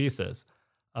getting those pieces.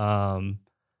 Like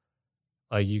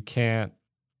you can't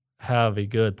have a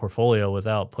good portfolio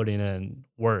without putting in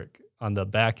work on the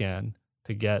back end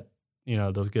to get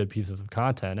those good pieces of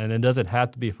content. And it doesn't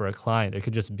have to be for a client. It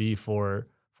could just be for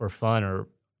fun, or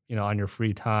on your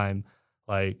free time.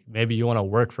 Like maybe you want to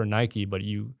work for Nike, but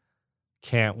you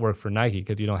can't work for Nike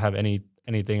because you don't have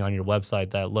anything on your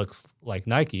website that looks like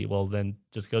Nike. Well, then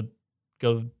just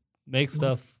go make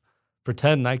stuff,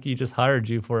 pretend Nike just hired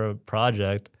you for a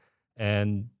project,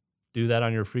 and do that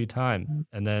on your free time,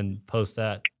 and then post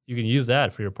that. You can use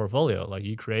that for your portfolio. Like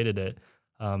you created it.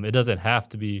 It doesn't have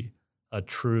to be a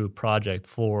true project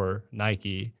for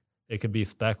Nike. It could be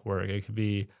spec work. It could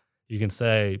be, you can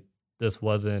say this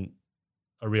wasn't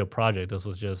a real project. This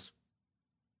was just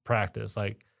practice.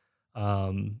 Like,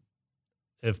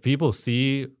 if people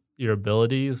see your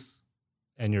abilities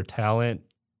and your talent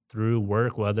through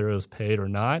work, whether it was paid or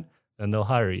not, then they'll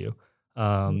hire you.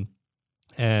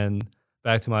 And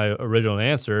back to my original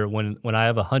answer, when I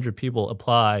have 100 people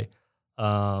apply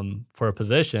for a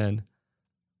position,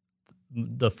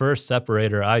 the first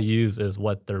separator I use is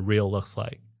what their reel looks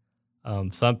like.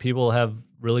 Some people have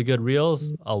really good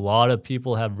reels. A lot of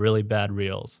people have really bad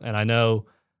reels. And I know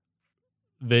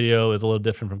video is a little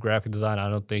different from graphic design. I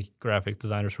don't think graphic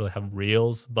designers really have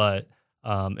reels, but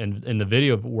in the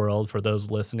video world, for those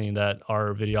listening that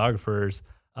are videographers,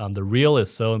 the reel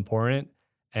is so important.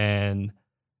 And,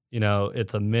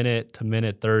 it's a minute to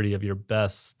minute 30 of your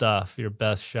best stuff, your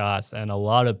best shots. And a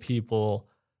lot of people,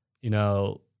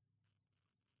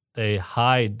 they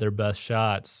hide their best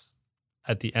shots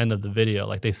at the end of the video.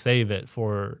 Like they save it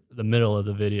for the middle of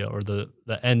the video or the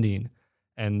ending.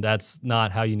 And that's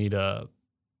not how you need to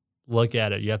look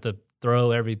at it. You have to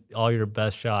throw all your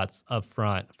best shots up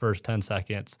front, first 10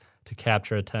 seconds, to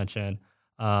capture attention.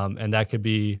 And that could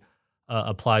be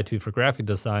apply to for graphic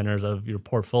designers of your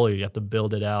portfolio. You have to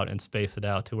build it out and space it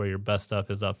out to where your best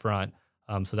stuff is up front.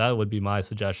 So that would be my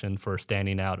suggestion for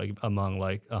standing out among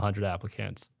like 100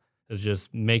 applicants, is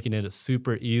just making it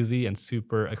super easy and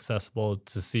super accessible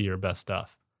to see your best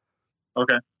stuff.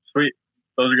 Okay, sweet.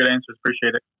 Those are good answers.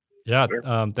 Appreciate it. Yeah.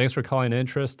 Thanks for calling in,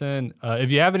 Tristan.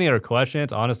 If you have any other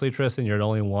questions, honestly, Tristan, you're the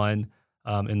only one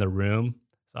in the room.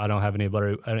 So I don't have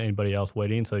anybody else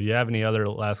waiting. So if you have any other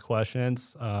last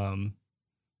questions,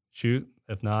 shoot.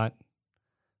 If not,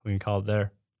 we can call it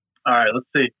there. All right, let's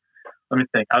see. Let me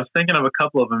think. I was thinking of a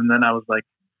couple of them, and then I was like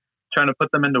trying to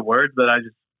put them into words, but I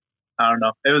don't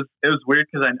know. It was weird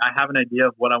because I have an idea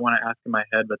of what I want to ask in my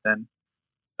head, but then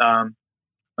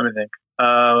let me think.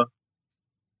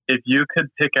 If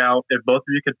both of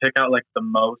you could pick out like the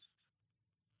most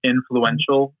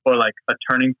influential or like a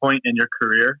turning point in your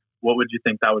career, what would you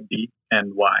think that would be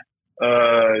and why?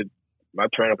 My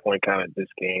turning point kind of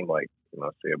just came like,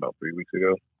 I'll say about 3 weeks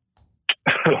ago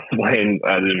when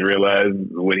I just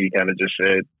realized what he kind of just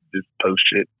said, just post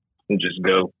shit and just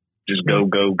go. Just go.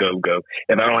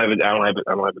 If I don't have a job yet, I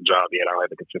don't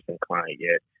have a consistent client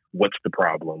yet. What's the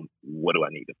problem? What do I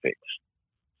need to fix?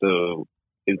 So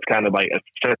it's kind of like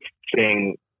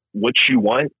assessing what you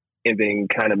want and then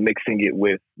kind of mixing it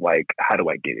with like, how do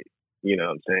I get it? You know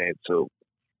what I'm saying? So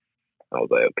I was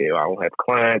like, okay, well, I don't have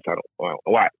clients.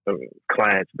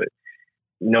 Clients, but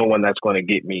no one that's going to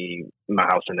get me my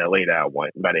house in LA that I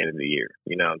want by the end of the year.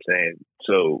 You know what I'm saying?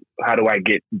 So how do I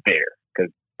get there?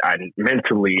 Because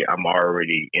mentally, I'm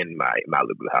already in my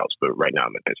Malibu house, but right now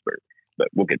I'm in Pittsburgh. But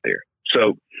we'll get there.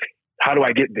 So how do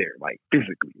I get there? Like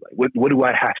physically, like what do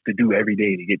I have to do every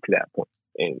day to get to that point?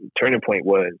 And turning point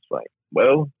was like,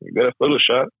 well, you got to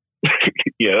Photoshop,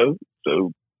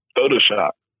 so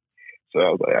Photoshop. So I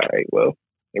was like, all right, well,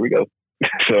 here we go.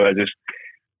 So I just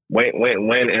went,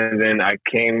 and then I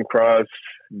came across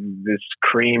this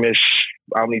creamish,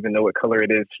 I don't even know what color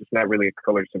it is. It's not really a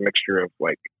color. It's a mixture of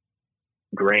like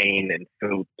grain and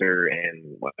filter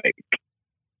and like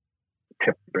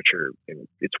temperature. And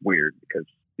it's weird because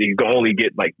you can only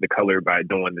get like the color by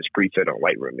doing this preset on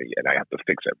Lightroom, and I have to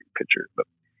fix every picture. But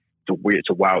it's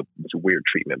a weird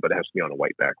treatment, but it has to be on a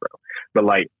white background. But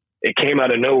like it came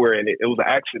out of nowhere, and it was an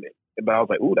accident. But I was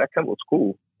like, "Ooh, that kind of looks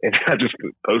cool," and I just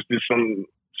posted some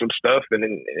stuff, and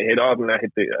then it hit off, and I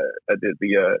did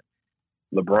the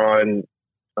LeBron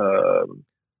song.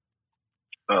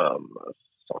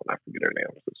 I forget her name.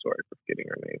 I'm so sorry for forgetting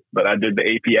her name. But I did the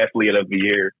AP Athlete of the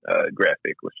Year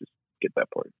graphic. Let's just get that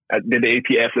part. I did the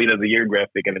AP Athlete of the Year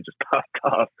graphic, and it just popped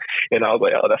off, and I was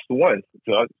like, "Oh, that's the one."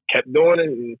 So I kept doing it,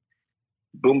 and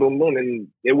boom, boom, boom, and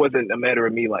it wasn't a matter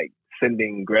of me like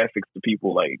sending graphics to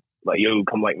people like yo,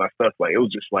 come like my stuff. Like it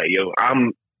was just like, yo,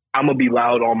 I'm gonna be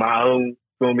loud on my own.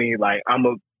 Feel me? Like I'm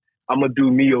gonna do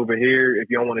me over here. If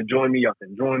y'all want to join me, y'all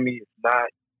can join me. If not,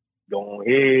 go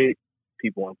ahead.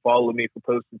 People unfollow me for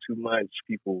posting too much.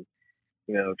 People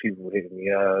hitting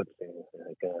me up and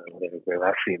like, whatever.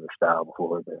 I've seen the style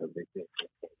before.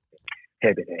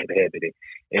 Habit.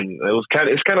 And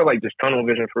it's kind of like just tunnel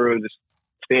vision for real. Just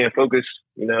staying focused,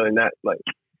 and not like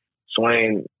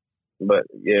swaying. But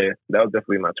yeah, that was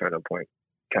definitely my turning point.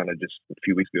 Kind of just a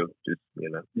few weeks ago, just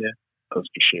post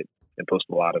your shit and post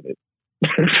a lot of it.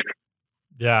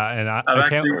 Yeah, and I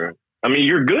can't. I mean,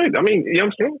 you're good. I mean, you know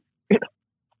what I'm saying?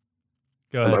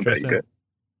 Go ahead, Tristan.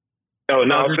 Oh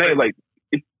no, I'm saying like,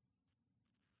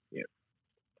 yeah.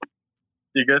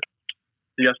 You good?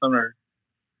 You got something?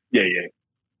 Yeah.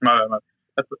 My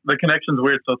bad. The connection's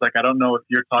weird, so it's like I don't know if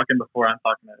you're talking before I'm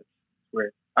talking. It's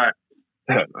weird. All right.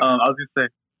 I was gonna say,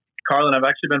 Carlin, I've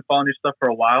actually been following your stuff for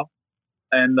a while,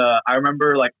 and I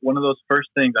remember like one of those first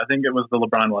things. I think it was the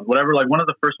LeBron one, whatever. Like one of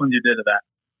the first ones you did of that.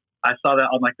 I saw that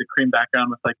on like the cream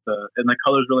background with like and the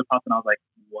colors really popping. I was like,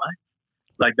 what?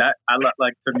 Like that.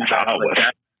 Took me back.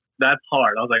 Like that's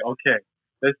hard. I was like, okay,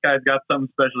 this guy's got something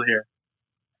special here.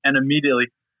 And immediately,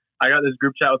 I got this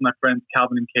group chat with my friends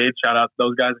Calvin and Cade. Shout out to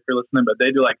those guys if you're listening. But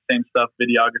they do like same stuff,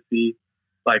 videography,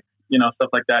 like stuff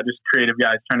like that. Just creative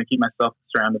guys, trying to keep myself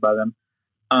surrounded by them.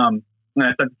 And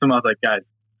I said to them, I was like, guys,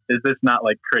 is this not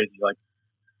like crazy? Like,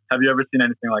 have you ever seen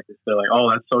anything like this? They're like, oh,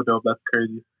 that's so dope. That's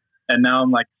crazy. And now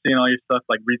I'm like seeing all your stuff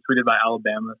like retweeted by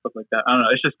Alabama and stuff like that. I don't know.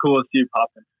 It's just cool to see you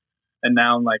popping. And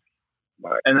now I'm like,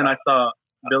 and then I saw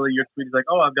Billy, your tweet is like,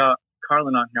 oh, I've got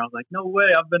Carlin on here. I was like, no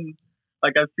way. I've seen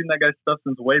that guy's stuff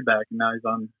since way back, and now he's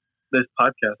on this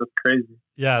podcast. That's crazy.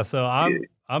 Yeah. So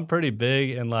I'm pretty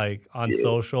big and like on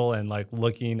social and like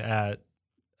looking at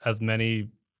as many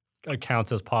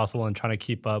accounts as possible and trying to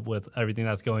keep up with everything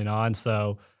that's going on.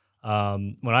 So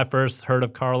when I first heard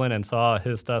of Carlin and saw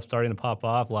his stuff starting to pop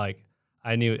off, like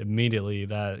I knew immediately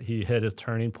that he hit his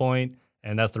turning point,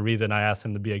 and that's the reason I asked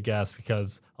him to be a guest,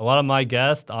 because a lot of my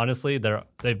guests, honestly, they're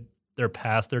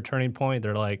past their turning point.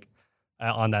 They're like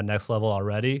on that next level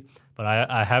already, but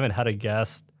I haven't had a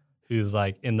guest who's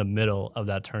like in the middle of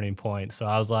that turning point. So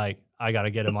I was like, I got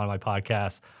to get him on my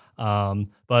podcast.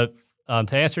 But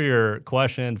to answer your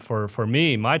question, for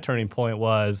me, my turning point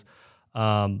was,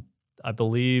 I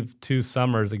believe 2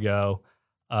 summers ago,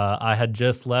 I had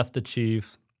just left the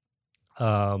Chiefs.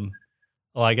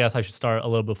 Well, I guess I should start a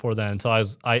little before then. So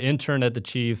I interned at the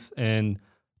Chiefs in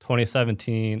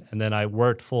 2017, and then I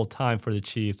worked full time for the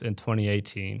Chiefs in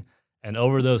 2018. And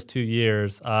over those 2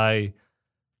 years, I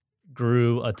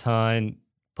grew a ton,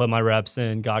 put my reps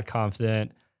in, got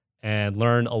confident, and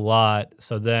learned a lot.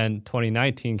 So then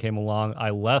 2019 came along.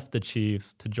 I left the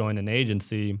Chiefs to join an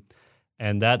agency,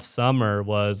 and that summer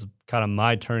was kind of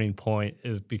my turning point,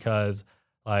 is because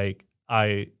like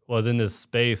I was in this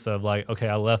space of like, okay,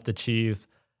 I left the Chiefs.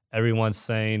 Everyone's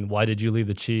saying, why did you leave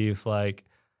the Chiefs? Like,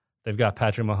 they've got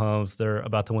Patrick Mahomes. They're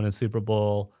about to win a Super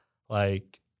Bowl.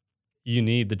 Like, you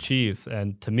need the Chiefs.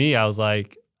 And to me, I was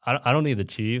like, I don't need the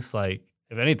Chiefs. Like,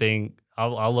 if anything,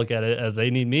 I'll look at it as they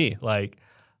need me. Like,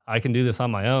 I can do this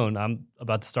on my own. I'm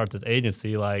about to start this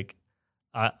agency. Like,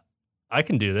 I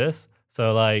can do this.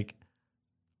 So like,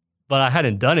 but I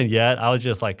hadn't done it yet. I was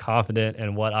just like confident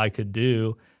in what I could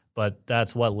do. But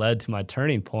that's what led to my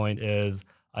turning point, is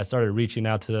I started reaching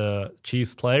out to the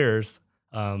Chiefs players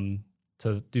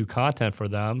to do content for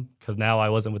them, because now I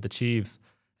wasn't with the Chiefs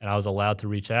and I was allowed to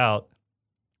reach out.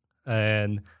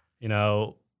 And, you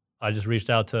know, I just reached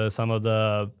out to some of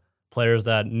the players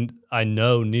that I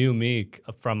know knew me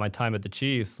from my time at the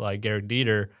Chiefs, like Garrett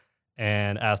Dieter,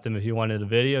 and asked him if he wanted a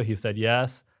video. He said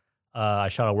yes. I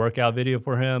shot a workout video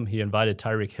for him. He invited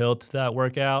Tyreek Hill to that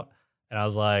workout. And I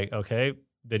was like, okay,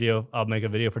 I'll make a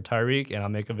video for Tyreek, and I'll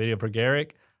make a video for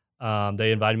Garrett.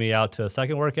 They invited me out to a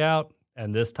second workout,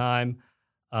 and this time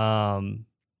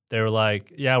they were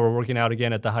like, yeah, we're working out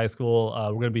again at the high school.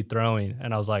 We're going to be throwing.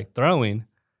 And I was like, throwing?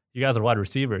 You guys are wide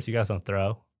receivers. You guys don't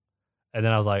throw. And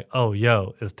then I was like, oh,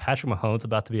 yo, is Patrick Mahomes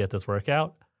about to be at this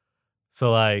workout?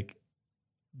 So like,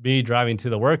 me driving to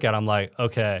the workout, I'm like,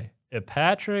 okay, if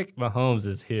Patrick Mahomes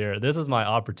is here, this is my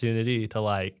opportunity to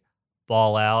like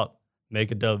ball out,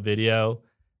 make a dope video,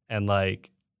 and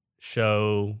like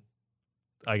show,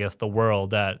 I guess, the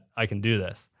world that I can do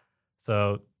this.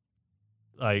 So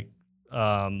like,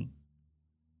 so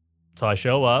I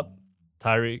show up,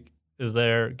 Tyreek is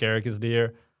there, Garrett is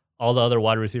there, all the other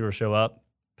wide receivers show up,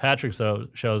 Patrick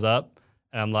shows up,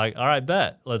 and I'm like, all right,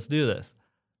 bet, let's do this.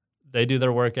 They do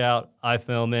their workout, I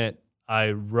film it,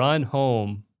 I run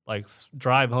home, like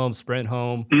drive home, sprint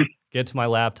home, get to my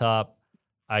laptop,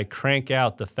 I crank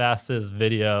out the fastest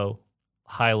video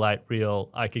highlight reel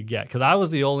I could get, because I was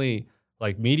the only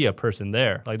like media person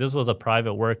there. Like, this was a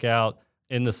private workout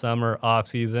in the summer, off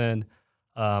season.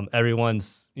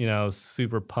 Everyone's, you know,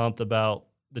 super pumped about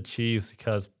the Chiefs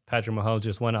because Patrick Mahomes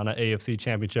just went on an AFC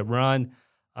championship run.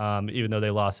 Even though they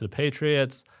lost to the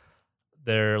Patriots,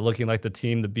 they're looking like the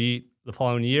team to beat the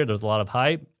following year. There's a lot of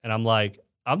hype. And I'm like,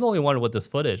 I'm the only one with this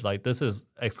footage. Like, this is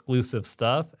exclusive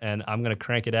stuff, and I'm going to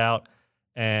crank it out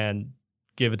and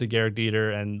give it to Garrett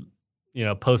Dieter and, you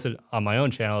know, post it on my own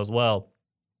channel as well.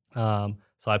 So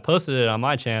I posted it on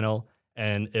my channel,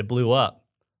 and it blew up.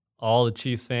 All the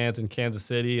Chiefs fans in Kansas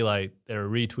City, like, they were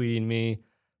retweeting me,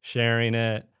 sharing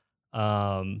it.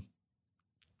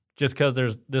 Just because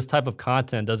there's this type of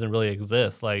content doesn't really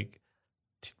exist. Like,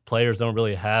 players don't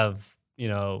really have, you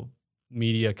know,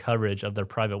 media coverage of their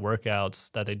private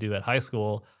workouts that they do at high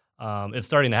school. It's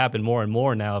starting to happen more and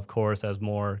more now, of course, as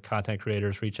more content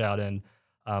creators reach out and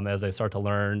as they start to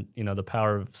learn, you know, the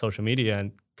power of social media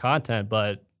and content.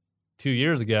 But 2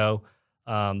 years ago,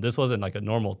 this wasn't like a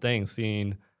normal thing,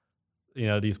 seeing, you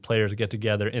know, these players get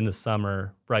together in the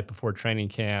summer right before training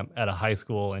camp at a high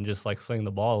school and just like sling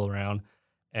the ball around.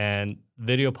 And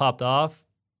video popped off.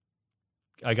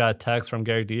 I got a text from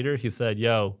Garrett Dieter. He said,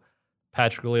 yo,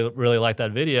 Patrick really liked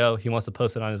that video. He wants to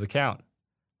post it on his account.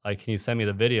 Like, can you send me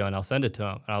the video and I'll send it to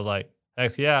him? And I was like,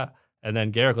 heck yeah. And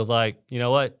then Garrett was like, you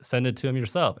know what? Send it to him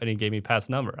yourself. And he gave me Pat's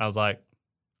number. I was like,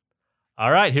 all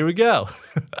right, here we go.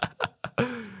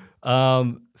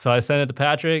 So I sent it to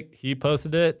Patrick. He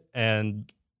posted it. And,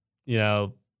 you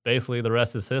know, basically the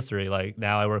rest is history. Like,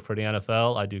 now I work for the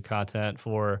NFL. I do content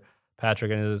for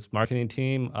Patrick and his marketing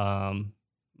team.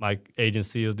 My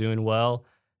agency is doing well,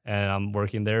 and I'm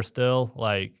working there still.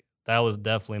 Like, that was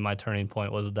definitely my turning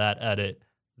point, was that edit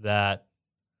that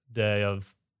day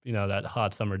of, you know, that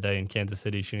hot summer day in Kansas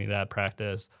City, shooting that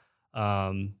practice.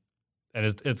 And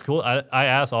it's cool. I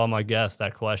asked all my guests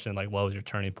that question, like, what was your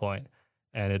turning point?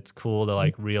 And it's cool to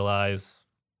like realize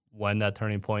when that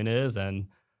turning point is and,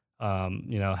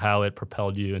 you know, how it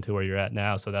propelled you into where you're at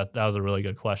now. So that was a really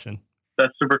good question.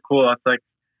 That's super cool. It's like,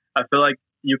 I feel like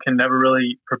you can never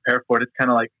really prepare for it. It's kind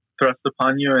of like thrust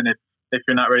upon you. And if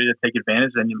you're not ready to take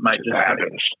advantage, then you might just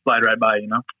slide right by, you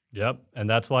know? Yep. And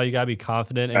that's why you got to be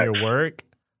confident in your work.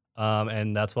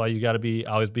 And that's why you got to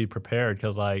always be prepared.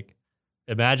 Cause like,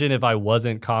 imagine if I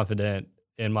wasn't confident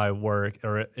in my work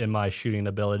or in my shooting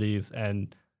abilities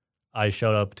and I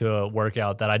showed up to a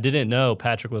workout that I didn't know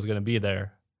Patrick was going to be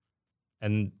there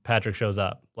and Patrick shows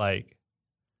up. Like,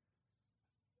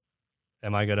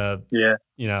 am I going to,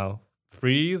 you know,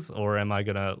 freeze or am I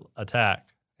going to attack?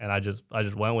 And I just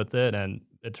went with it and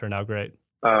it turned out great.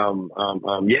 Yeah,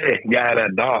 guy had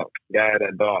that dog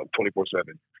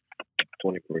 24/7.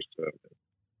 24/7.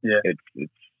 Yeah.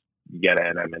 It's you gotta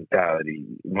have that mentality,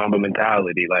 Mamba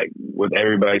mentality, like what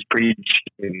everybody's preaching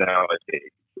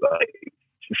nowadays. Like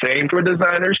it's the same for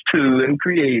designers too and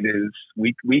creatives.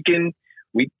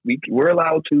 We're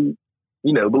allowed to,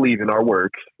 you know, believe in our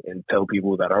work and tell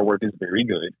people that our work is very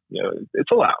good. You know,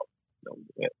 it's allowed.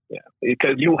 Yeah,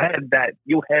 because you'll have that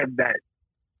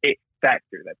it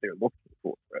factor that they're looking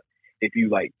for. Right? If you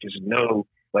like just know,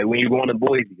 like when you're going to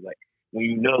Boise, like. When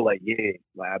you know, like, yeah,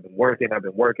 like I've been working, and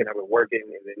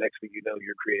the next thing you know,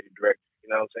 you're creative director. You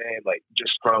know what I'm saying? Like,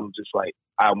 just from like,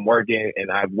 I'm working, and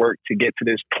I've worked to get to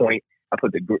this point. I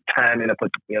put the time in, I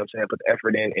put the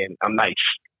effort in, and I'm nice.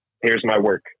 Here's my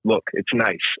work. Look, it's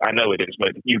nice. I know it is,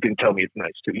 but you can tell me it's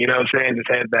nice, too. You know what I'm saying?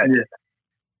 Just have that,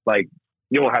 like,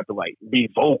 you don't have to, like, be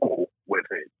vocal with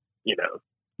it, you know?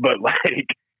 But, like,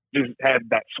 just have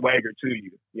that swagger to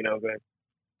you. You know what I'm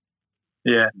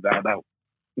saying? Yeah.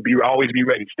 Always be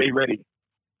ready. Stay ready.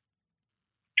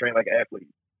 Train like an athlete.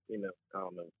 You know, I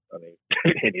don't know. I mean,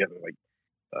 any other like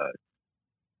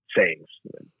sayings.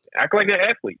 Act like an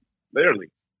athlete. Literally.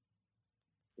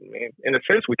 Man, in a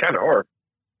sense, we kind of are.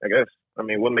 I guess. I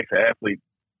mean, what makes an athlete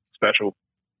special?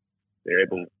 They're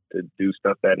able to do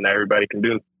stuff that not everybody can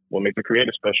do. What makes a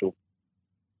creator special?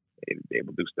 They're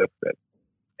able to do stuff that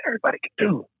everybody can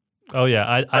do. Oh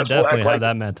yeah, I definitely have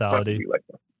that mentality. Like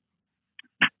that.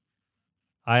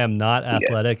 I am not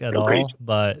athletic at all,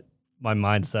 but my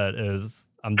mindset is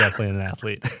I'm definitely an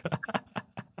athlete.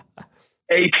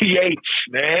 ATH,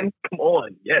 man. Come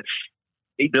on. Yes.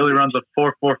 Billy runs a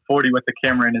 4.40 with the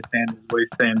camera in his hand is what he's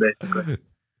saying, basically.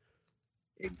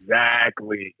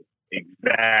 Exactly.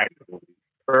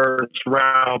 First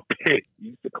round pick.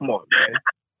 Come on,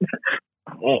 man.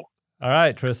 Come on. All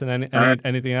right, Tristan,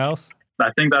 anything else? I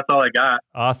think that's all I got.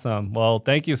 Awesome. Well,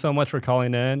 thank you so much for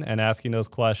calling in and asking those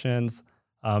questions.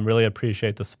 Really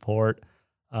appreciate the support.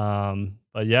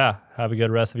 But yeah, have a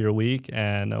good rest of your week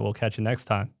and we'll catch you next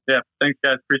time. Yeah. Thanks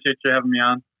guys. Appreciate you having me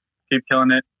on. Keep killing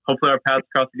it. Hopefully our paths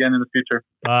cross again in the future.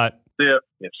 All right. See ya.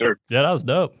 Yes, sir. Yeah, that was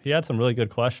dope. He had some really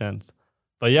good questions.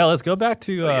 But yeah, let's go back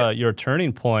to your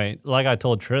turning point. Like I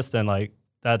told Tristan, like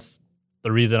that's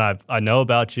the reason I know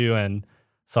about you and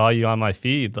saw you on my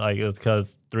feed. Like it's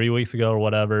because 3 weeks ago or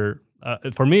whatever,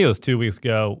 for me it was 2 weeks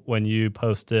ago when you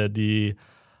posted the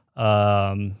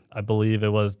I believe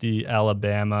it was the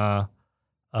Alabama,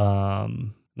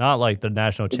 not like the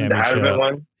national championship. The Heisman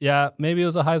one? Yeah, maybe it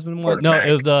was a Heisman one. No, it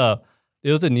was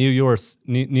the New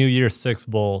Year's Six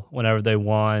Bowl whenever they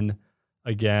won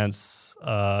against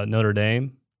Notre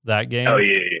Dame that game. Oh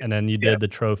yeah. And then you did the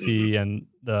trophy and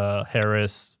the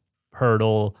Harris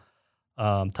hurdle,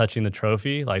 touching the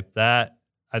trophy like that.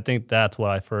 I think that's what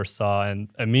I first saw,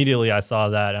 and immediately I saw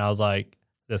that and I was like,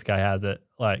 this guy has it.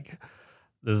 Like.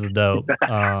 This is dope.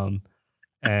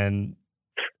 And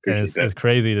it's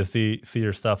crazy to see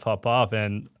your stuff hop off.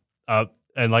 And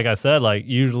like I said, like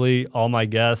usually all my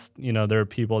guests, you know, there are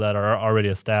people that are already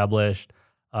established.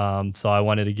 So I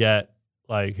wanted to get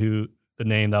like the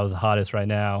name that was the hottest right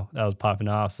now that was popping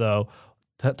off. So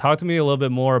talk to me a little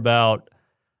bit more about,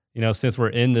 you know, since we're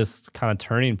in this kind of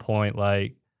turning point,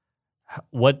 like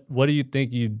what do you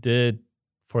think you did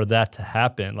for that to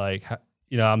happen? Like,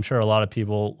 you know, I'm sure a lot of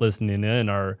people listening in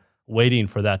are waiting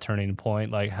for that turning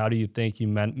point. Like, how do you think you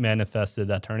manifested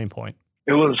that turning point?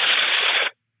 It was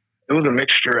a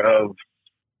mixture of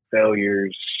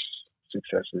failures,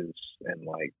 successes, and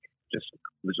like just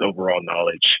overall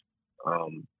knowledge.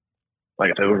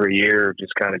 Like I said, over a year,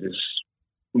 just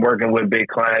working with big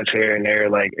clients here and there.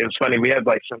 Like it was funny, we had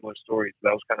like similar stories.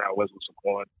 That was kind of how I was with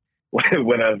Saquon.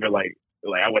 Whenever like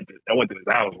I went to his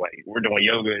house, like we're doing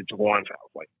yoga at Saquon's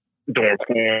house, like. Doing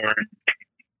corn.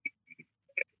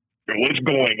 What's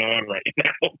going on right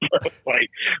now, bro?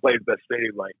 like the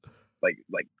same, like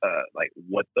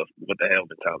what the hell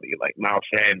mentality, like Miles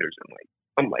Sanders, and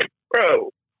I'm like, bro,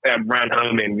 run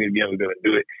home and we'd be able to go and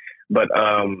do it. But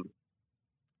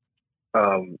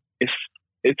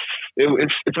it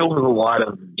was a lot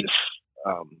of just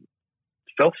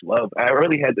self-love. I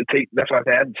really had to take. That's why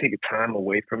I had to take a time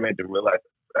away from it to realize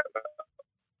that.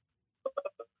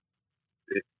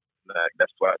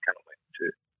 That's why I kind of went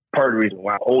to part of the reason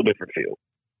why a whole different field.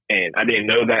 And I didn't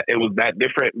know that it was that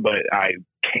different, but I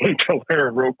came to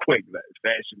learn real quick that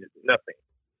fashion is nothing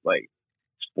like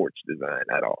sports design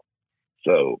at all.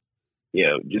 So,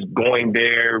 just going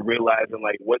there, realizing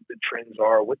like what the trends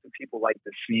are, what do people like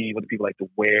to see, what do people like to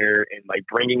wear, and like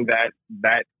bringing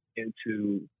that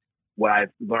into what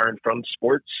I've learned from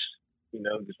sports,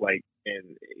 just like,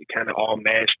 and it kind of all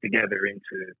mashed together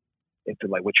into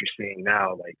like what you're seeing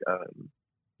now.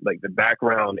 Like the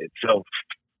background itself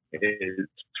is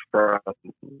from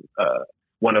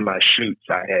one of my shoots.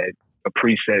 I had a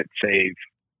preset save.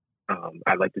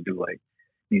 I like to do like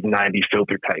these 90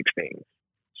 filter type things.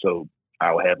 So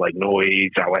I would have like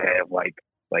noise. I would have like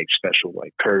special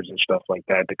like curves and stuff like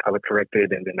that to color correct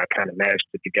it, and then I kind of mashed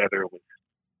it together with.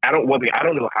 I don't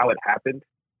know how it happened,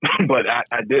 but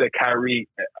I did a Kyrie.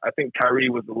 I think Kyrie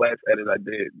was the last edit I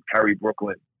did. Kyrie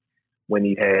Brooklyn when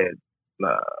he had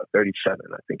 37.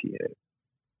 I think he had.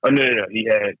 Oh no! He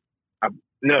had.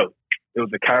 No, it was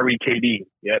the Kyrie KD.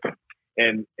 Yep.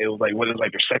 And it was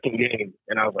like their second game,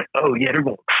 and I was like, oh yeah, they're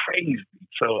going crazy.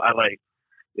 So I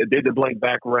did the blank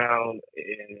background,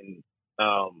 and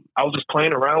I was just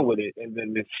playing around with it, and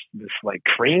then this like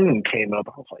cream came up.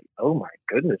 I was like, oh my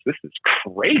goodness, this is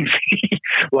crazy.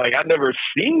 Like I've never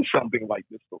seen something like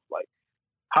this before. Like,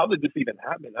 how did this even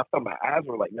happen? I thought my eyes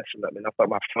were like messing up, and I thought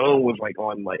my phone was like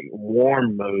on like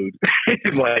warm mode.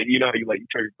 Like you turn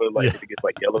your phone like it gets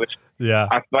like yellowish. Yeah.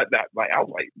 I thought that I was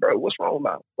like, bro, what's wrong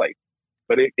about like?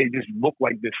 But it just looked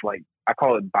like this, like I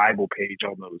call it Bible page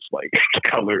almost, like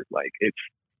colored, like it's.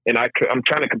 And I'm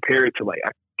trying to compare it to like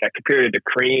I compared it to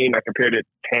cream, I compared it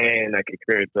to tan, I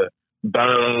compared it to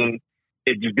bone.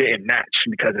 It just didn't match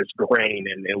because it's grain,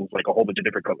 and it was like a whole bunch of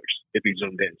different colors if you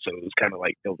zoomed in. So it was kind of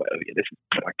like oh yeah, this is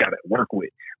what I gotta work with.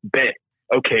 Bet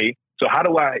okay, so how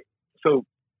do I? So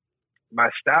my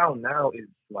style now is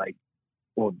like,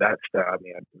 well, that style. I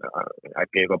mean, I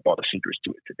gave up all the secrets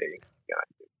to it today.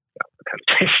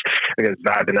 I guess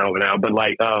vibing over now, but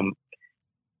like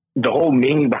the whole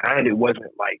meaning behind it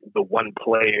wasn't like the one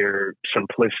player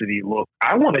simplicity look.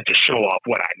 I wanted to show off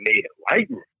what I made at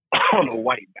Lightroom on a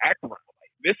white background.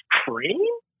 Like this cream,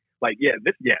 like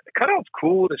the cutout's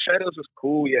cool, the shadows is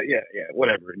cool,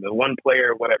 whatever. The one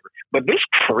player, whatever. But this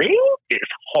cream is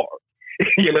hard,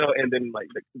 And then like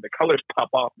the colors pop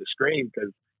off the screen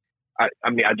because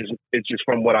it's just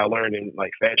from what I learned in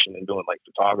like fashion and doing like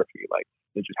photography, like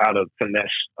it's just how to finesse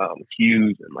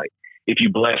hues and like if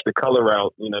you blast the color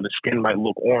out, the skin might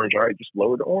look orange. All right, just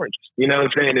lower the orange. You know what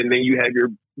I'm saying? And then you have your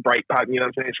bright pop. You know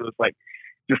what I'm saying? So it's like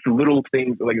just the little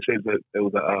things. Like I said, it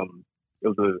was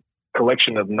a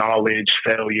collection of knowledge,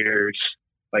 failures.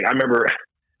 Like I remember,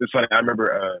 it's funny. I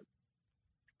remember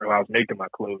when I was making my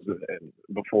clothes and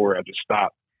before I just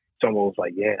stopped, someone was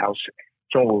like,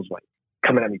 someone was like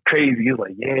coming at me crazy. He was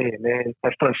like, yeah, man,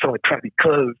 my son's selling crappy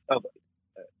clothes. I was like,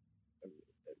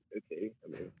 okay, I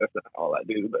mean that's not all I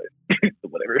do, but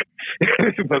whatever.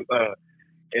 But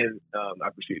I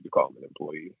proceeded to call him an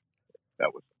employee.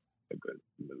 That was a good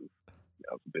move.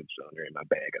 I was a business owner in my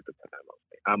bag at the time. I was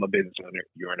like, I'm a business owner.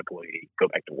 You're an employee. Go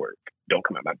back to work. Don't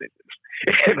come out my business.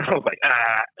 And I was like,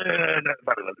 that's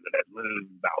not that move.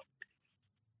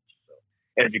 So,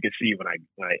 as you can see, when I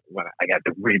got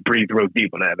to breathe real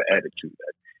deep when I have an attitude,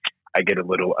 I get a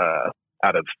little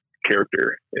out of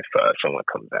character if someone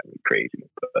comes at me crazy,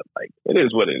 but like it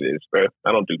is what it is, bro.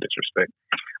 I don't do disrespect,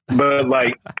 but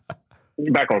like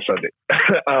back on subject.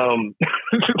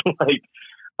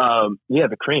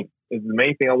 The cream is the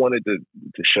main thing I wanted to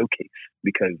showcase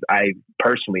because I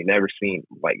personally never seen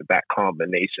like that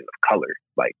combination of color.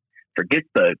 Like forget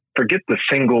the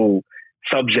single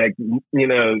subject,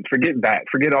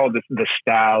 forget all the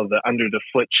style, the under the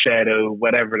foot shadow,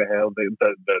 whatever the hell,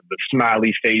 the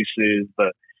smiley faces,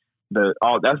 those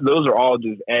are all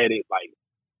just added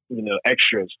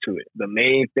extras to it. The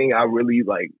main thing I really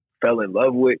like fell in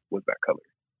love with was that color.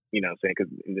 You know what I'm saying?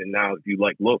 Because then now if you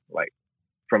look like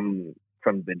from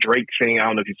the Drake thing, I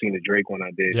don't know if you've seen the Drake one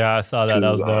I did. Yeah, I saw that.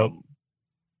 That was dope.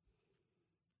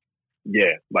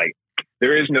 Yeah, like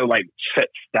there is no like set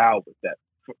style with that.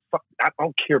 I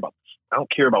don't care about this. I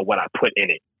don't care about what I put in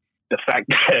it. The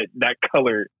fact that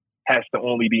color has to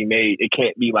only be made. It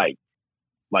can't be like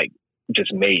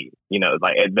just made,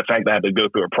 like the fact that I had to go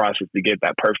through a process to get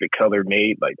that perfect color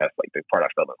made, like that's like the part I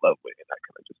fell in love with, and I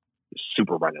kind of just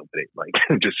super running with it. Like,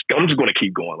 I'm just gonna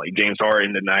keep going. Like James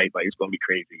Harden tonight, like it's gonna be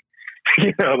crazy.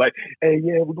 You know, like, hey,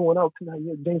 yeah, we're going out tonight.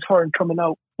 Yeah, James Harden coming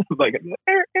out. Like, I'm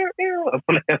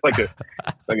gonna have like it's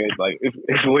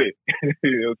lit.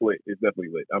 It's lit. It's definitely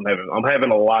lit. I'm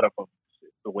having a lot of fun.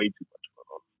 It's way too much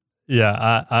fun.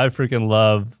 Yeah, I freaking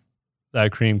love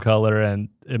that cream color, and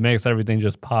it makes everything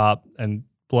just pop and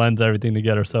blends everything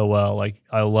together so well. Like,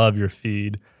 I love your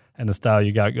feed and the style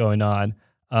you got going on.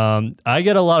 I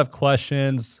get a lot of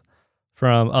questions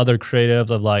from other creatives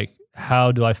of like,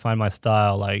 how do I find my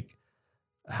style? Like,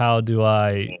 how do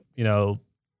I,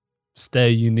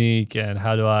 stay unique, and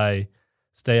how do I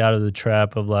stay out of the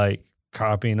trap of like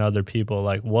copying other people?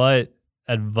 Like, what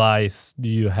advice do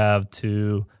you have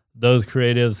to those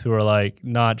creatives who are like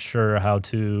not sure how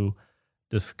to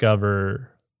discover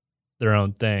their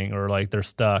own thing, or like they're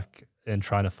stuck in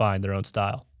trying to find their own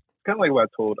style? Kind of like what I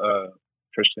told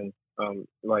Tristan.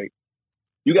 Like,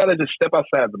 you got to just step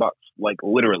outside the box, like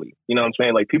literally. You know what I'm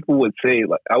saying? Like, people would say,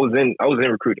 like, I was in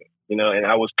recruiting, and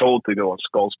I was told to go on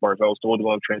Skull Sparks. I was told to go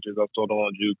on Trenches. I was told to go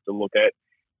on Juke to look at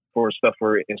for stuff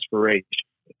for inspiration,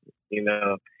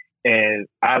 And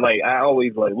I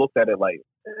always like looked at it like,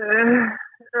 I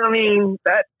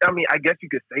guess you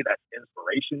could say that's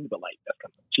inspiration, but like that's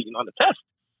kind of cheating on the test.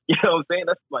 You know what I'm saying?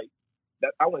 That's like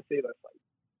that. I wouldn't say that's like.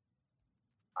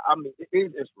 It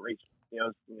is inspiration. You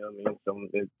know what I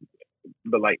mean?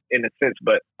 But like in a sense,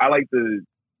 but I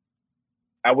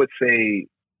would say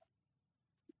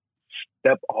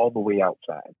step all the way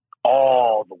outside.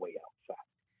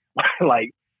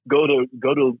 Like go to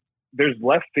there's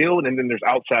left field and then there's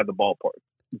outside the ballpark.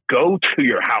 Go to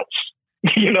your house.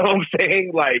 You know what I'm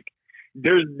saying? Like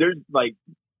there's like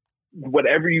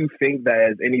whatever you think that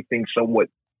has anything somewhat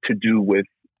to do with.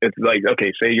 It's like,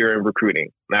 okay, say you're in recruiting.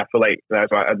 And I feel like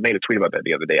that's why I made a tweet about that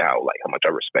the other day, how much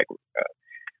I respect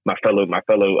my fellow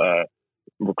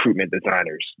recruitment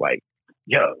designers. Like,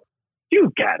 yo,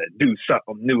 you gotta do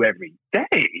something new every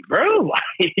day, bro.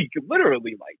 Like,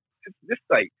 literally, like, it's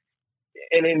like,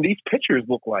 and then these pictures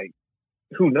look like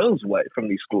who knows what from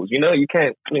these schools. You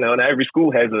can't, and every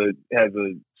school has a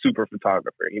super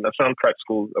photographer. Some prep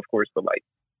schools, of course, but like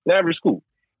not every school.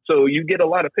 So you get a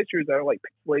lot of pictures that are like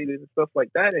pixelated and stuff like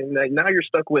that. And like, now you're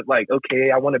stuck with like,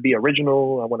 okay, I want to be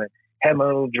original. I want to have my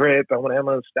own drip. I want to have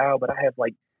my own style, but I have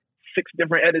like 6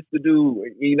 different edits to do.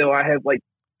 I have like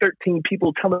 13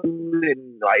 people telling me,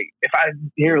 and like, if I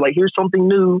here's something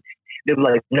new, they're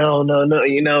like, no,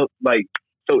 like,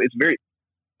 so it's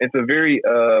a very,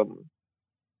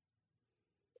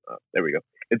 there we go.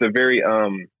 It's a very,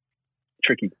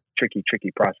 tricky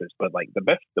process, but like the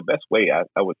best way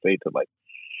I would say to like,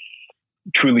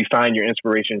 truly find your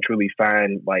inspiration, truly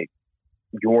find like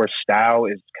your style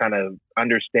is kind of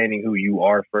understanding who you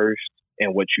are first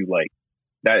and what you like.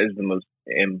 That is the most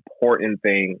important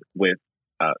thing with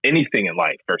anything in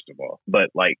life, first of all,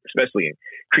 but like especially in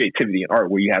creativity and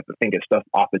art, where you have to think of stuff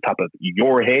off the top of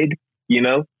your head.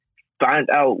 Find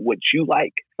out what you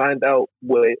like, find out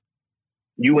what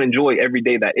you enjoy every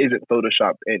day that isn't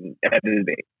Photoshop and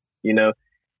editing.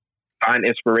 Find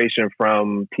inspiration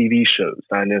from TV shows,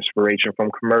 find inspiration from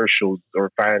commercials,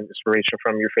 or find inspiration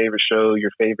from your favorite show,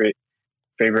 your favorite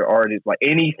artist, like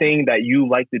anything that you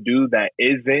like to do that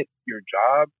isn't your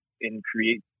job in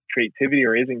creativity,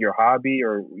 or isn't your hobby,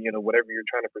 or, whatever you're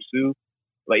trying to pursue.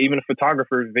 Like even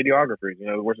photographers, videographers,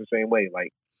 it works the same way.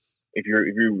 Like if you're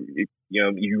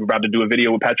about to do a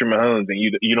video with Patrick Mahomes and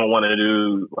you don't want to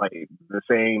do like the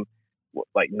same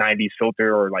like 90s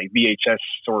filter or like VHS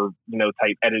or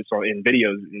type edits or in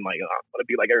videos, and like I want to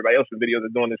be like everybody else in videos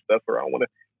that's doing this stuff, or I want to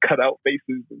cut out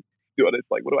faces and do all this.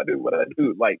 Like, what do I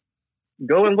do? Like,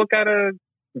 go and look at a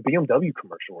BMW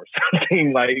commercial or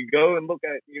something. Like, go and look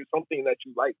at something that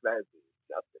you like that has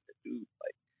nothing to do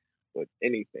like with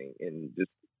anything, and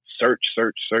just search,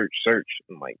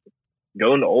 and like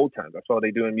go into old times. That's all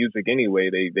they do in music anyway.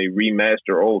 They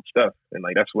remaster old stuff, and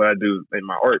like that's what I do in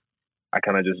my art. I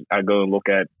go and look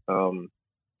at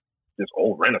this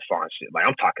old Renaissance shit. Like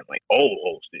I'm talking like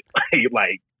old shit,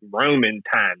 like Roman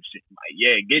time shit. Like,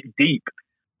 yeah, get deep.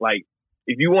 Like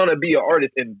if you want to be an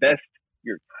artist, invest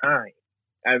your time.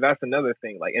 And that's another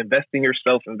thing. Like invest in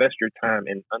yourself, invest your time,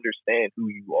 and understand who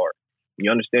you are. When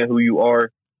you understand who you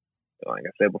are, like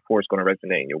I said before, it's going to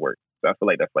resonate in your work. So I feel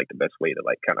like that's like the best way to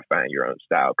like kind of find your own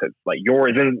style, because like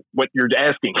yours isn't what you're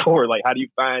asking for. Like how do you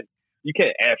find? You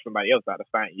can't ask somebody else how to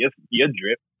find your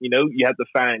drip. You have to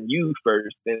find you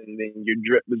first, and then your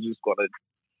drip is just gonna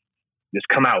just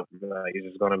come out. Like, it's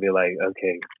just gonna be like,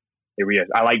 okay, here we are.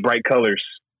 I like bright colors,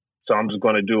 so I'm just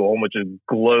gonna do a whole bunch of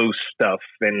glow stuff,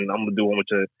 and I'm gonna do a whole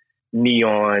bunch of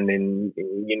neon and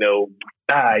in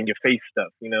your face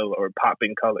stuff, or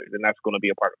popping colors, and that's going to be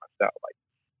a part of my style. Like,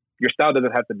 your style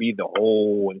doesn't have to be the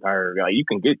whole entire. Like, you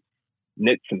can get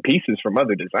nits and pieces from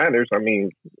other designers. I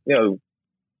mean,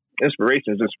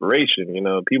 inspiration is inspiration.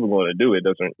 People going to do it.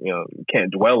 Doesn't you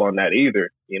can't dwell on that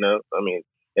either. I mean,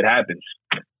 it happens.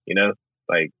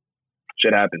 Like,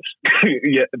 shit happens.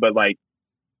 Yeah, but like,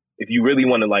 if you really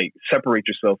want to like separate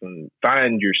yourself and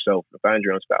find yourself, find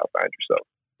your own style, find yourself,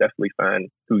 definitely find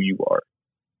who you are,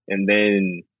 and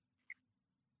then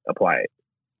apply it.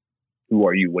 Who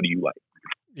are you? What do you like?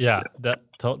 Yeah, that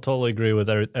totally agree with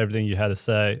everything you had to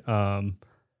say.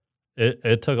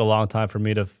 It took a long time for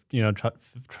me to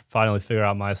finally figure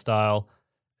out my style,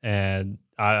 and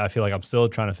I feel like I'm still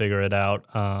trying to figure it out.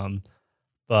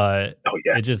 But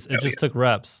it just took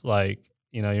reps. Like,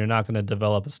 you're not going to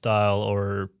develop a style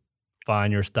or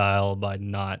find your style by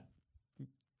not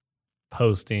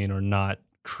posting or not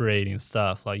creating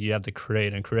stuff. Like, you have to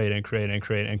create and create and create and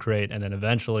create and create, and then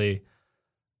eventually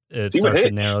it starts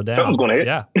to narrow down. Something's gonna hit.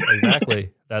 Yeah,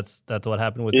 exactly. That's what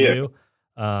happened with you.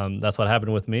 That's what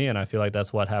happened with me, and I feel like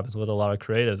that's what happens with a lot of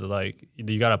creatives. Like,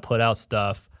 you got to put out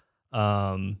stuff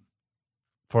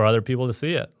for other people to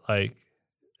see it. Like,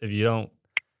 if you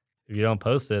don't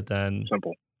post it, then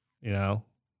simple. No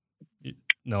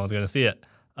one's gonna see it.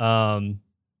 How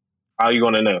are you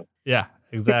gonna know? Yeah,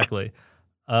 exactly.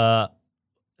 Then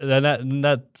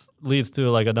that leads to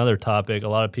like another topic. A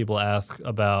lot of people ask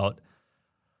about,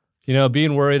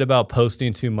 being worried about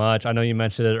posting too much. I know you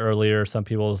mentioned it earlier. Some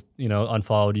people,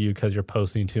 unfollowed you because you're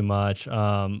posting too much.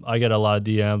 I get a lot of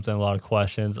DMs and a lot of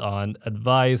questions on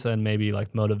advice and maybe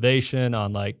like motivation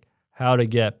on like how to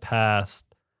get past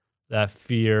that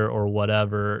fear or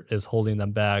whatever is holding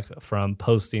them back from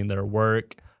posting their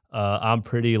work. I'm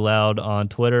pretty loud on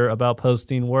Twitter about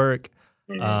posting work.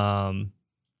 Mm-hmm.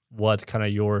 What's kind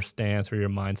of your stance or your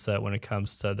mindset when it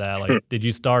comes to that? Like, did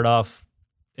you start off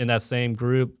in that same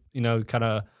group, kind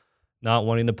of not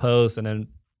wanting to post and then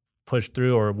push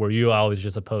through, or were you always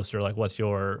just a poster? Like, what's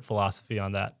your philosophy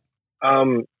on that? I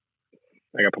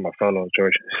gotta put my phone on,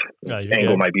 George.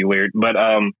 Angle might be weird, but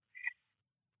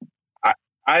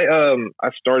I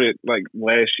started like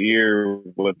last year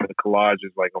with the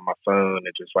collages like on my phone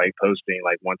and just like posting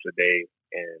like once a day,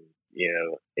 and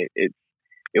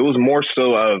it was more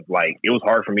so of like, it was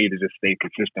hard for me to just stay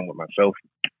consistent with myself.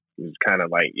 It was kind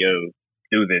of like,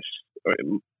 do this,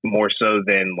 more so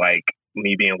than like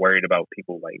me being worried about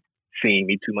people like seeing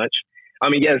me too much. I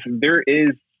mean, yes, there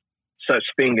is such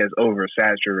thing as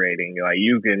oversaturating. Like,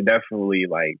 you can definitely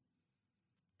like,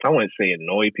 I wouldn't say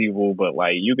annoy people, but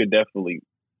like, you could definitely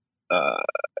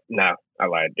I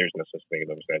lied. There's no such thing as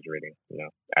oversaturating,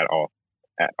 at all.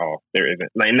 There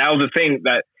isn't. Like, now the thing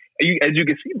that as you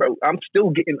can see, bro, I'm still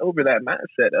getting over that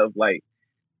mindset of like,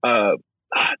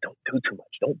 don't do too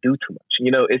much. Don't do too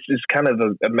much. It's just kind of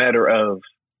a matter of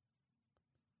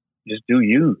just do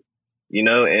you,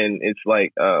 and it's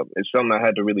like, it's something I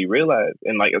had to really realize,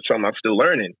 and like, it's something I'm still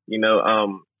learning,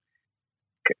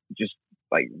 just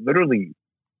like literally,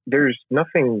 there's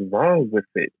nothing wrong with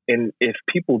it. And if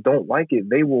people don't like it,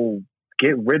 they will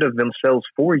get rid of themselves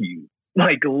for you.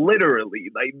 Like, literally,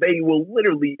 like, they will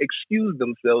literally excuse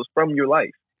themselves from your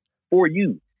life for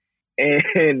you.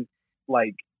 And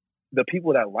like, the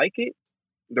people that like it,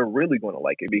 they're really going to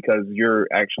like it because you're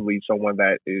actually someone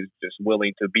that is just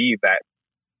willing to be that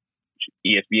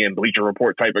ESPN Bleacher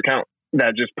Report type account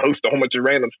that just posts a whole bunch of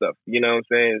random stuff. You know what I'm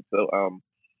saying? So,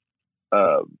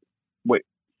 with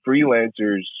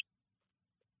freelancers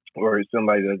or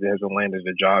somebody that hasn't landed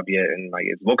a job yet and like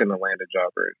is looking to land a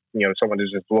job, or someone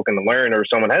is just looking to learn, or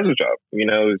someone has a job,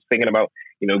 is thinking about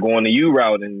going the U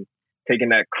route and taking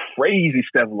that crazy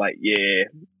stuff. Like, yeah,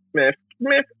 man,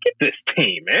 get this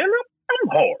team, man. I'm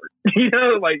hard,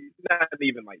 like, not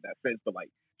even like that sense, but like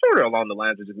sort of along the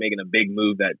lines of just making a big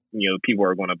move that people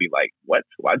are going to be like, what?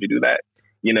 Why'd you do that?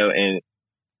 And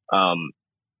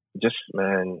just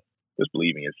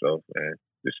believe in yourself, man.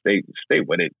 Just stay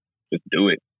with it. Just do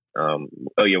it.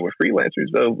 With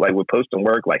freelancers though, like with posting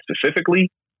work, like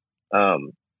specifically, try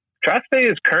to stay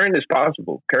as current as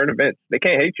possible. Current events. They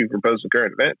can't hate you for posting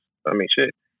current events. I mean,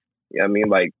 shit. Yeah, I mean,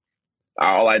 like,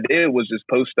 all I did was just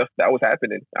post stuff that was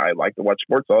happening. I like to watch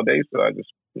sports all day, so I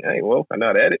just, I know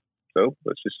how to edit. So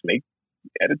let's just make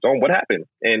edits on what happened.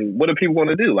 And what do people want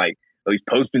to do? Like, are he's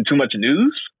posting too much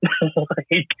news?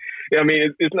 Like, I mean,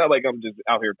 it's not like I'm just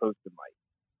out here posting like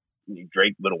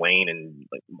Drake, Lil Wayne, and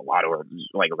like Mulatto, or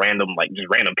like random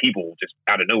people just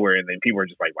out of nowhere, and then people are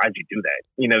just like, "Why'd you do that?"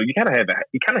 You kind of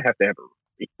have to have a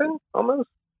reason, almost.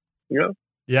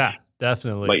 Yeah,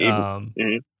 definitely.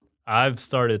 Like, I've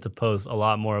started to post a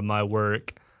lot more of my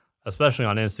work especially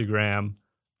on Instagram,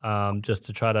 just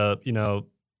to try to, you know,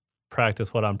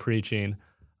 practice what I'm preaching.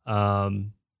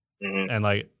 And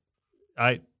like,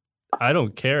 I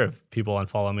don't care if people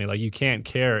unfollow me. Like, you can't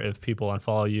care if people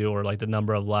unfollow you or like the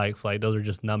number of likes. Like, those are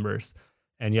just numbers,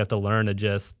 and you have to learn to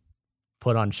just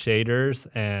put on shaders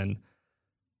and,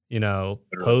 you know,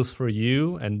 post for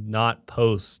you and not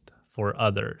post for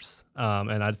others.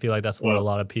 And I feel like that's what a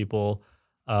lot of people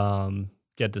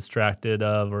get distracted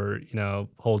of, or, you know,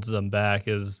 holds them back,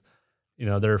 is, you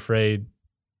know, they're afraid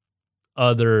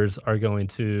others are going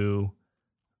to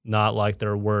not like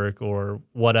their work or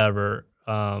whatever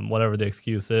the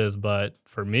excuse is. But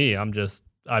for me,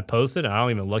 I post it and I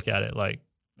don't even look at it. Like,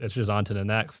 it's just on to the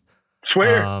next.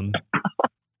 Swear.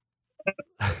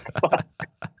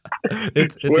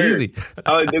 It's easy.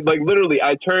 Like, literally,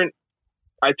 I turned.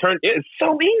 It's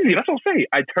so easy. That's what I'm saying.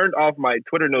 I turned off my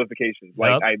Twitter notifications.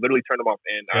 Like, I literally turned them off,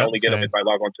 and I only get them if I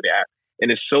log onto the app.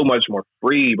 And it's so much more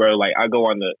free, bro. Like, I go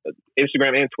on the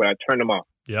Instagram and Twitter, I turn them off.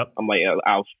 Yep. I'm like,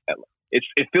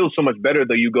 it feels so much better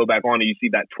though. You go back on and you see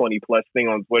that 20+ thing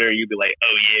on Twitter, you'd be like,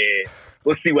 oh yeah,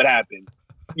 let's see what happens.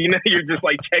 You know, you're just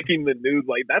like checking the news.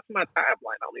 Like, that's my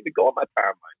timeline. I don't need to go on my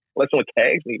timeline unless someone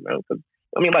tags me, man. Because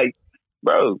I mean, like,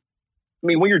 bro,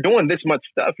 when you're doing this much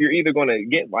stuff, you're either going to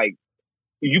get like,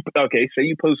 say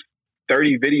you post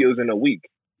 30 videos in a week,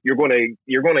 you're going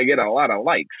to get a lot of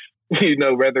likes. You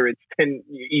know, whether it's 10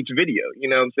 each video, you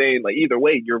know what I'm saying? Like, either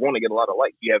way, you're going to get a lot of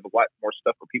likes. You have a lot more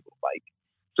stuff for people to like.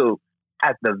 So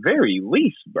at the very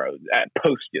least, bro,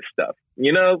 post your stuff.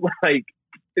 You know, like,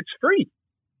 it's free.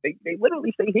 They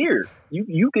literally say, here,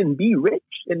 you can be rich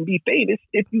and be famous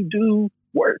if you do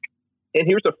work. And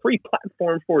here's a free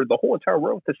platform for the whole entire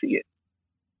world to see it.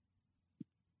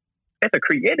 As a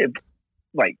creative,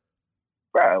 like,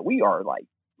 bro, we are like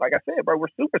I said, bro, we're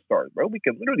superstars, bro. We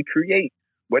can literally create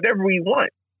whatever we want,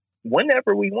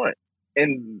 whenever we want.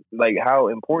 And like, how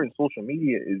important social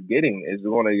media is getting is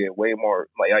going to get way more,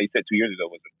 like how you said 2 years ago,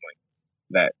 was like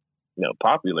that, you know,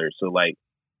 popular. So like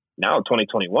now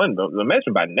 2021, but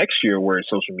imagine by next year where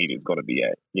social media is going to be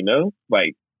at, you know,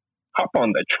 like, hop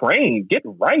on the train, get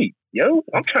right, yo.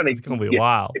 I'm trying to. It's going to be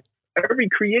wild. Every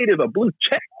creative a blue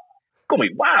check. It's going to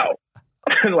be wild.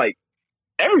 Like,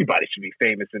 everybody should be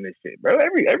famous in this shit, bro.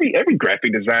 Every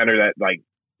graphic designer that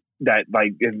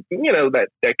is, you know, that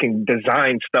can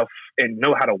design stuff and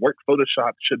know how to work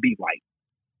Photoshop should be like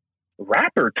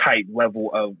rapper type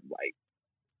level of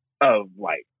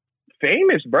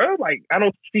famous, bro. Like, I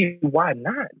don't see why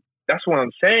not. That's what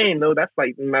I'm saying, though. That's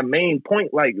like my main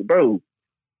point. Like, bro,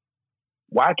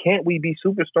 why can't we be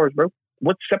superstars, bro?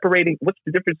 What's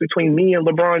the difference between me and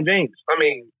LeBron James? I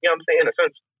mean, you know what I'm saying? In a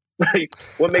sense, like,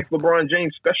 what makes LeBron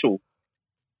James special?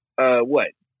 What?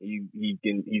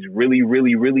 He's really,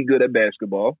 really, really good at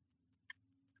basketball.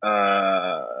 You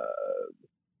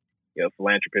know,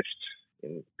 philanthropist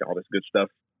and all this good stuff.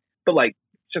 But like,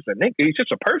 just a nigga. He's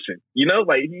just a person. You know,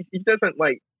 like, he doesn't,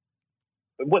 like,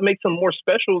 what makes him more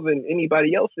special than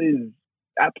anybody else is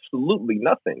absolutely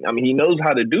nothing. I mean, he knows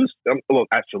how to do well,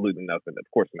 absolutely nothing. Of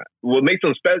course not. What makes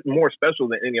him more special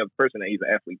than any other person, that he's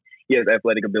an athlete. He has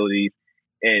athletic abilities,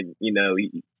 and you know,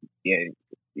 and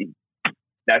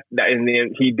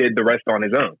then he did the rest on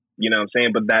his own. You know what I'm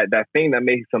saying? But that thing that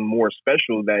makes him more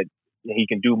special, that he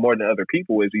can do more than other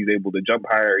people, is he's able to jump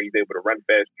higher, he's able to run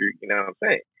faster. You know what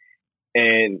I'm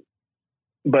saying?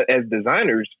 But as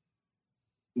designers,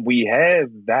 we have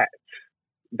that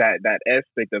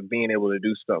aspect of being able to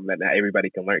do something that not everybody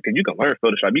can learn. Because you can learn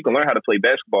Photoshop, you can learn how to play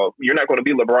basketball. You're not going to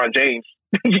be LeBron James.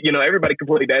 You know, everybody can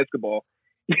play basketball.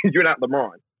 You're not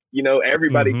LeBron. You know,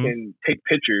 everybody can take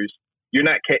pictures. You're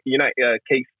not Casey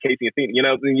Athena. You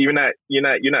know, you're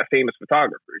not famous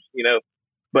photographers. You know,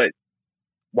 but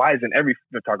why isn't every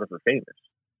photographer famous?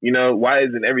 You know, why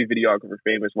isn't every videographer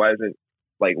famous? Why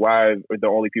are the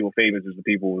only people famous is the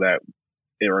people that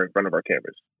are in front of our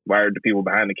cameras? Why are the people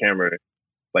behind the camera?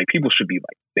 Like, people should be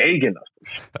like begging us.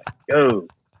 Like, yo,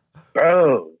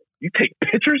 bro, you take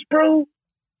pictures, bro?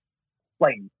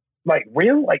 Like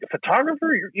real? Like, a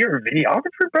photographer? You're a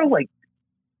videographer, bro? Like,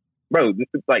 bro,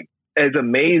 like, as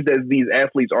amazed as these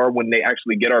athletes are when they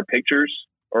actually get our pictures,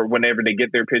 or whenever they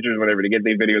get their pictures, whenever they get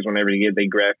their videos, whenever they get their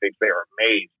graphics, they are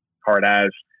amazed. Hard eyes,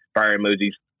 fire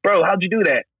emojis. Bro, how'd you do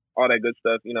that? All that good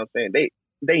stuff. You know what I'm saying?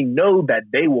 They know that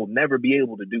they will never be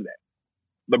able to do that.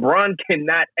 LeBron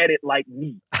cannot edit like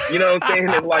me. You know what I'm saying?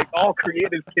 And like, all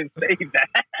creators can say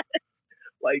that.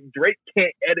 Like, Drake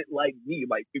can't edit like me.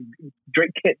 Like,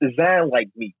 Drake can't design like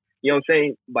me. You know what I'm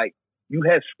saying? Like, you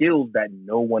have skills that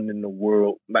no one in the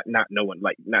world, not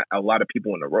a lot of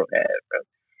people in the world have, bro.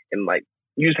 And like,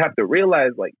 you just have to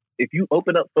realize, like, if you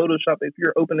open up Photoshop, if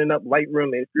you're opening up Lightroom,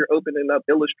 if you're opening up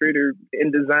Illustrator,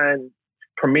 InDesign,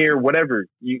 Premiere, whatever,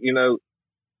 you know,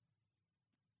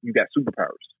 you got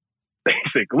superpowers.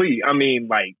 Basically, I mean,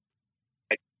 like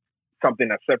something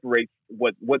that separates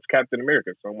what's Captain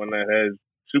America, someone that has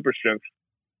super strength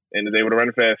and is able to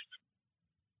run fast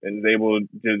and is able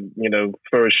to, you know,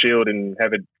 throw a shield and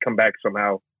have it come back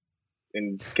somehow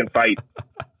and can fight.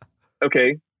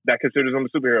 Okay, that considers him a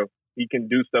superhero. He can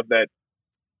do stuff that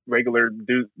he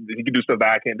can do stuff that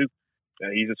I can't do.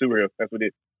 He's a superhero. That's what it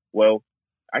is. Well,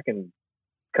 I can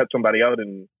cut somebody out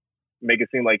and make it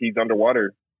seem like he's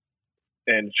underwater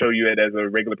and show you it as a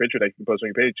regular picture that you can post on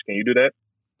your page. Can you do that?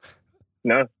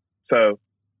 No. So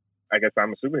I guess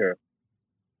I'm a superhero.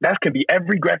 That could be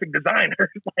every graphic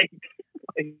designer. like,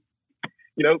 you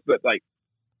know, but like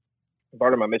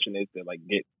part of my mission is to like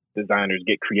get designers,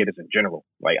 get creatives in general.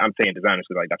 Like I'm saying designers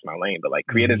because like that's my lane, but like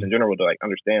creatives in general to like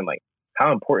understand like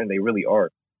how important they really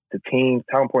are to teams,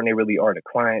 how important they really are to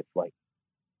clients. Like,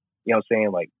 you know what I'm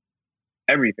saying? Like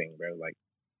everything, bro. Like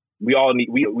we all need,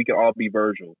 we can all be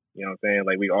Virgil. You know what I'm saying?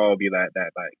 Like we all be that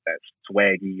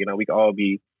swaggy. You know, we can all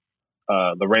be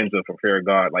Lorenzo from Fear of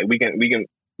God. Like we can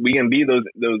be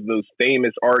those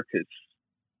famous artists,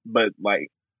 but like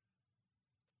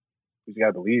we just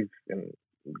gotta believe, and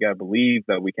we gotta believe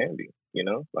that we can be. You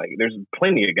know, like there's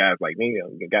plenty of guys like me,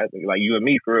 guys like you and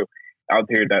me, for real, out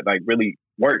there that like really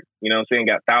work. You know what I'm saying?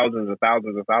 Got thousands and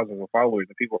thousands and thousands of followers,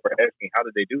 and people are asking, how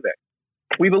did they do that?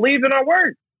 We believe in our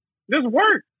work. Just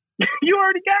work. You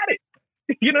already got it.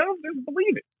 You know, just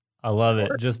believe it. I love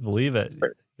it. Just believe it.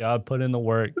 You gotta put in the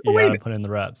work. You gotta put in the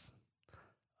reps.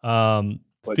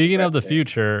 Speaking of the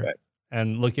future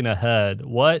and looking ahead,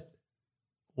 what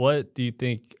do you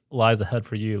think lies ahead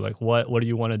for you? Like what do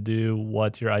you want to do?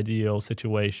 What's your ideal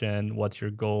situation? What's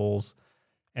your goals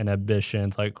and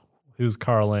ambitions? Like who's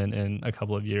Carlin in a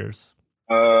couple of years?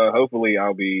 Hopefully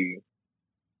I'll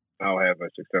have a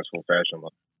successful fashion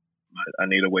line. I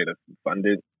need a way to fund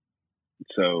it.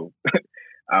 So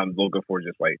I'm looking for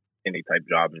just like any type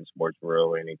job in sports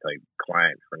world, any type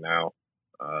client for now,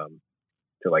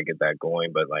 to like get that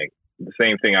going. But like the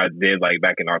same thing I did like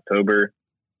back in October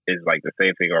is like the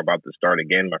same thing I'm about to start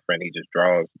again. My friend, he just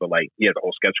draws, but like he has a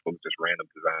whole sketchbook of just random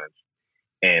designs.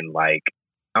 And like,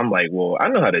 I'm like, well, I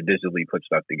know how to digitally put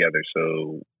stuff together.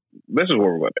 So this is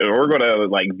what we're going to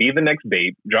like be the next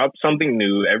Bape, drop something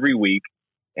new every week.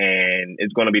 And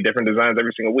it's going to be different designs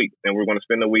every single week. And we're going to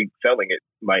spend a week selling it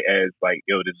like as like,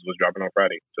 yo, this is what's dropping on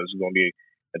Friday. So this is going to be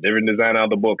a different design out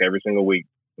of the book every single week.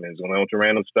 And it's going to have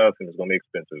random stuff, and it's going to be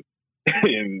expensive.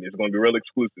 And it's going to be real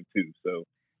exclusive too. So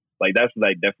like, that's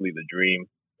like definitely the dream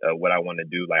of what I want to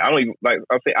do. Like, I don't even like,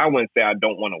 I wouldn't say I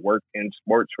don't want to work in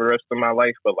sports for the rest of my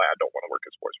life, but like, I don't want to work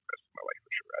in sports for the rest of my life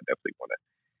for sure. I definitely want to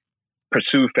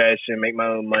pursue fashion, make my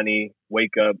own money,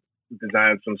 wake up,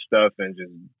 design some stuff, and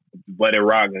just let it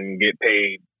rock and get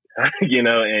paid, you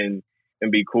know, and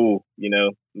be cool, you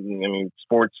know. I mean,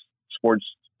 sports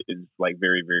is like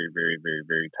very, very, very, very,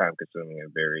 very time consuming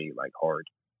and very like hard.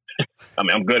 I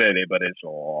mean, I'm good at it, but it's a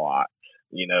lot,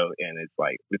 you know, and it's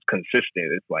like, it's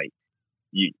consistent. It's like,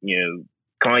 you know,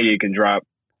 Kanye can drop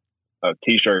a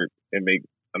t-shirt and make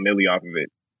 $1 million off of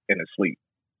it in his sleep,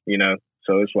 you know?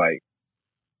 So it's like,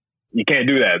 you can't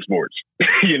do that in sports,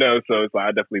 you know? So it's like,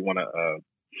 I definitely want to,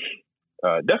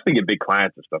 definitely get big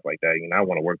clients and stuff like that. You know, I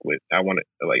want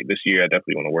to like this year, I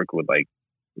definitely want to work with like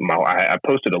I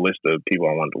posted a list of people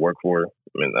I wanted to work for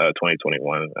in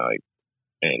 2021.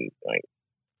 And like,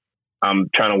 I'm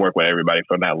trying to work with everybody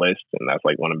from that list. And that's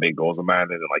like one of the big goals of mine.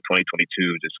 And then like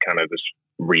 2022, just kind of just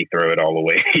re-throw it all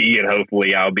away. And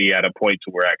hopefully I'll be at a point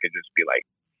to where I could just be like,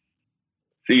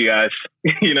 see you guys,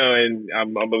 you know, and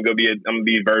I'm going to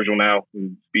be Virgil now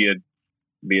and be a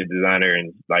designer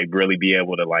and like really be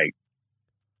able to like,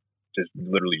 just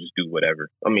literally just do whatever.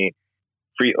 I mean,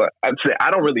 I'd say I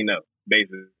don't really know,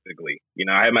 basically. You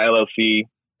know, I have my LLC.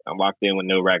 I'm locked in with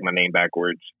No Rack, my name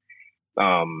backwards.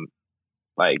 That's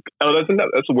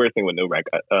a weird thing with No Rack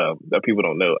that people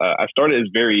don't know. I started as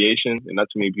Variation, and not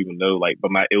too many people know. Like,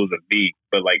 but it was a V.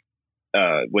 But like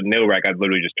with No Rack, I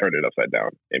literally just turned it upside down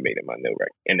and made it my No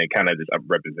Rack, and it kind of just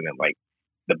represented like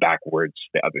the backwards,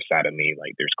 the other side of me.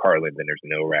 Like, there's Carlin, then there's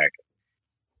No Rack.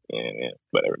 Yeah,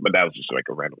 whatever. But that was just like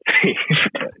a random thing.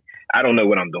 I don't know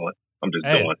what I'm doing. I'm just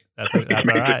doing. That's all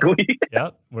right.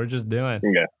 Yep, we're just doing.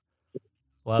 Yeah,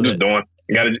 love I'm just doing.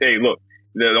 Hey, look.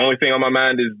 The only thing on my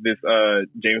mind is this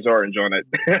James Harden joint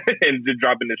and just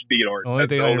dropping the speed art. The only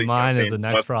thing on your mind is the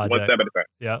next project. One step at a time.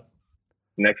 Yep.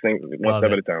 Next thing, one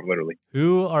step at a time, literally.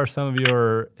 Who are some of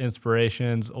your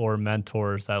inspirations or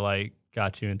mentors that like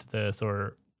got you into this,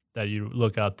 or that you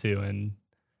look up to and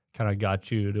kind of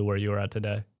got you to where you are at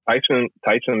today?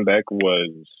 Tyson Beck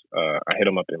was I hit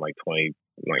him up in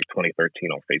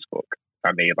 2013 on Facebook.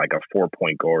 I made like a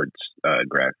 4-point guards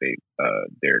graphic.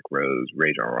 Derrick Rose,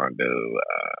 Rajon Rondo,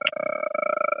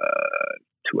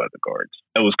 2 other guards.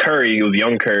 It was Curry. It was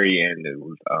young Curry, and it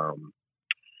was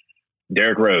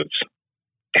Derrick Rose.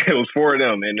 It was 4 of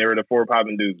them, and they were the 4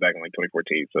 popping dudes back in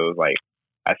 2014. So it was like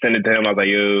I sent it to him. I was like,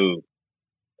 "Yo,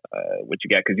 what you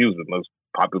got?" Because he was the most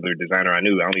popular designer I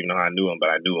knew. I don't even know how I knew him, but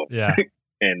I knew him. Yeah.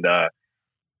 And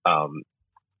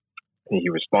he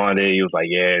responded. He was like,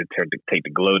 "Yeah, take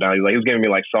the glow down." He was giving me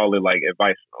like solid advice. And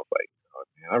I was like, "Oh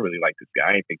man, I really like this guy."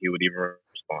 I didn't think he would even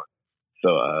respond.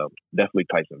 So definitely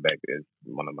Tyson Beck is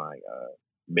one of my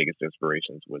biggest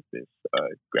inspirations with this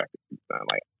graphic design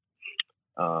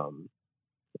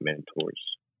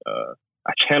mentors.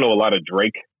 I channel a lot of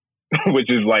Drake, which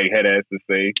is head ass to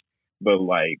say, but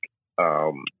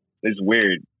it's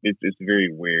weird. It's very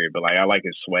weird, but I like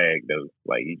his swag though.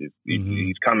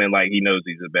 He's coming he knows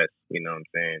he's the best. You know what I'm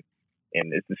saying?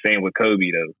 And it's the same with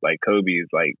Kobe though. Kobe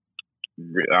is I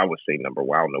would say number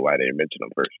one. I don't know why they didn't mention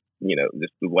him first. You know,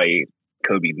 just the way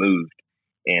Kobe moved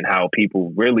and how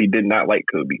people really did not like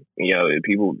Kobe. You know,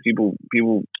 people.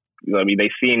 I mean, they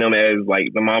seen him as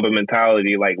the Mamba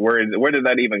mentality. Where did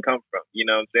that even come from? You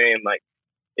know what I'm saying?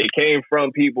 It came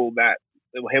from people that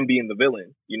him being the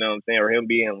villain. You know what I'm saying? Or him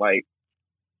being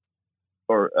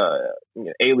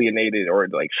alienated or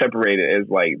separated as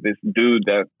this dude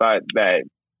that thought that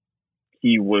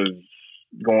he was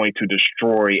going to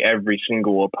destroy every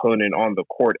single opponent on the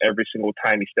court every single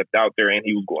time he stepped out there, and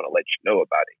he was going to let you know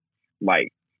about it.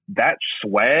 That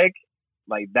swag,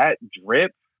 that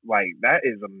drip, that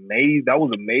is amazing. That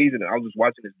was amazing. I was just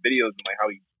watching his videos and how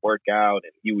he work out,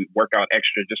 and he would work out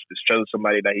extra just to show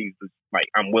somebody that he's just,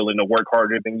 I'm willing to work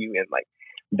harder than you, and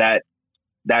that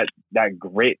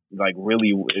grit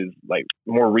really is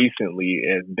more recently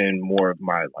has been more of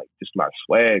my just my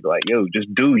swag. Yo,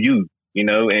 just do you, you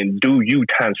know, and do you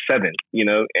times 7, you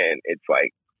know, and it's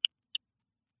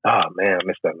oh man, I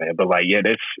miss that man. But yeah,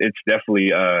 it's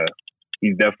definitely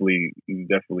he's definitely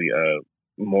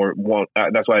more one.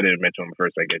 That's why I didn't mention him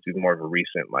first. I guess he's more of a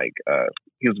recent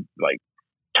he was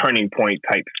turning point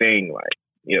type thing.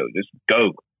 Just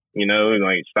go, you know,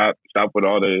 stop with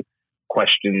all the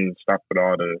questions, stop with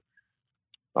all the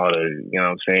you know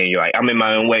what I'm saying. You're I'm in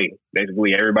my own way.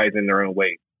 Basically, everybody's in their own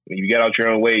way. When you get out your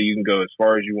own way, you can go as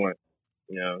far as you want.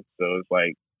 You know, so it's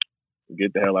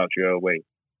get the hell out your own way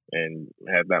and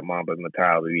have that Mamba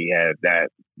mentality.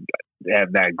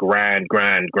 Have that grind,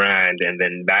 and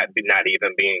then that not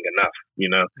even being enough. You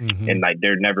know, and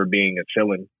there never being a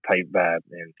ceiling type vibe.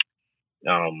 And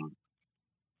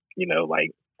you know,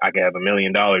 I could have $1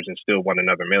 million and still want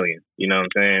another million. You know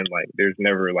what I'm saying? There's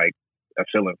never a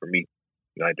ceiling for me.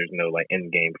 There's no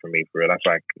end game for me for real. That's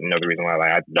another reason why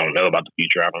I don't know about the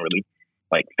future. I don't really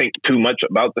think too much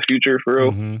about the future for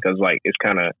real, because it's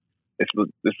kind of I'm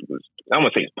gonna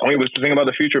say it's pointless to think about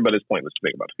the future, but it's pointless to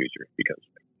think about the future because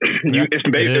it's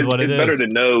better to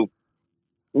know.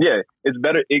 Yeah, it's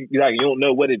better. Exactly. You don't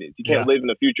know what it is. You can't live in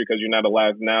the future because you're not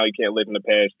alive now. You can't live in the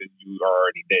past because you are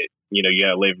already dead. You know, you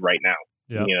gotta live right now.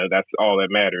 Yep. You know, that's all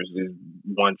that matters is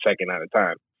 1 second at a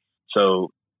time.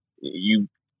 So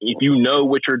if you know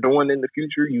what you're doing in the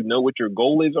future, you know what your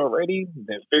goal is already,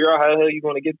 then figure out how the hell you're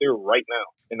going to get there right now.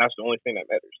 And that's the only thing that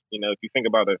matters. You know, if you think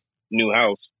about a new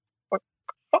house, fuck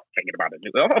thinking about it.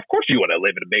 Of course you want to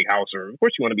live in a big house, or of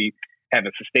course you want to have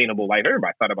a sustainable life.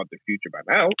 Everybody thought about the future by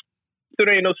now. So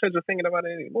there ain't no sense of thinking about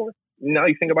it anymore. Now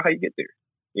you think about how you get there,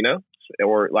 you know?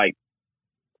 Or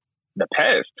the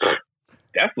past.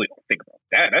 Definitely don't think about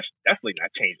that. That's definitely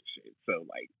not changing shit. So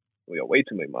we got way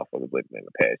too many motherfuckers living in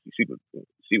the past. You see what's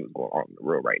going on in the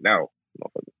world right now.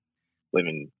 Motherfuckers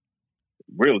living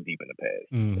real deep in the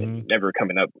past and never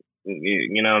coming up.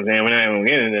 You know what I'm saying? We're not even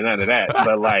getting into none of that.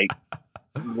 But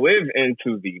live in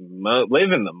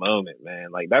the moment,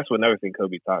 man. That's what another thing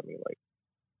Kobe taught me.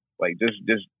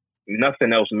 Just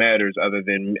nothing else matters other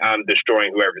than I'm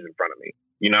destroying whoever's in front of me.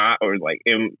 You know, or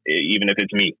even if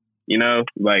it's me. You know,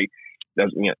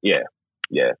 that's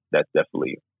that's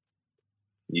definitely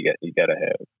you gotta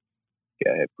have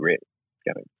grit.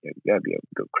 You gotta be able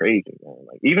to go crazy, man.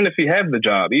 Even if you have the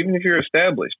job, even if you're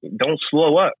established, don't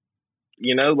slow up.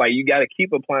 You know, you gotta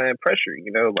keep applying pressure.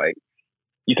 You know,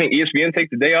 you think ESPN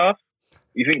takes a day off?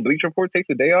 You think Bleacher Report takes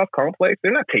a day off? Complex?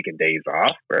 They're not taking days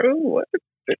off, bro. What?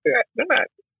 They're not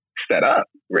set up,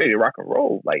 ready to rock and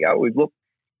roll. I always look.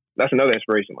 That's another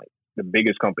inspiration. The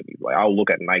biggest companies. I'll look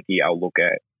at Nike. I'll look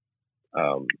at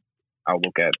ESPN. I'll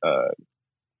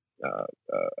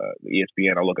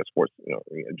look at sports. You know,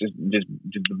 just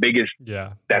the biggest.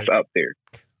 Yeah, that's up there.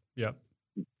 Yep.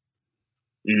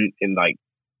 And like,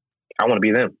 I want to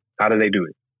be them. How do they do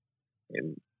it?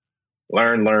 And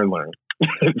learn. I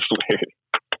swear.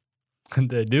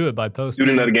 They do it by posting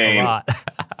Do another game. a lot.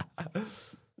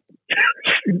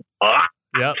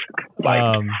 Yep.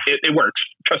 Like, it works.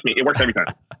 Trust me, it works every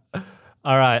time.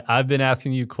 All right. I've been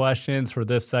asking you questions for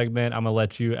this segment. I'm going to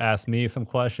let you ask me some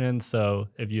questions. So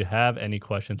if you have any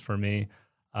questions for me,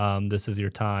 this is your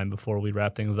time before we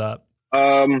wrap things up.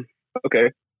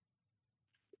 Okay.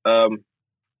 So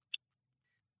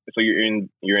you're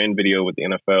in video with the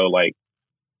NFL. Like,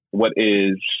 what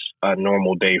is a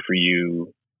normal day for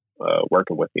you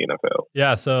working with the NFL?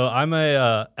 Yeah, so I'm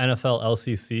a NFL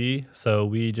LCC, so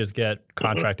we just get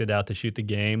contracted out to shoot the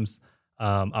games.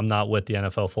 I'm not with the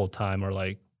NFL full time or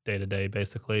like day to day,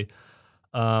 basically.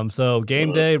 So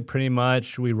game day, pretty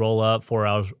much we roll up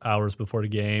 4 hours before the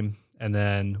game, and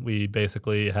then we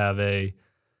basically have a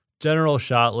general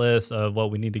shot list of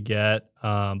what we need to get,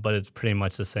 but it's pretty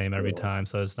much the same every time,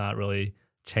 so it's not really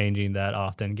changing that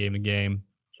often game to game.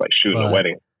 It's like shooting a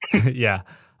wedding. Yeah.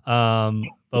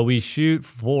 But we shoot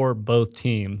for both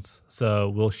teams. So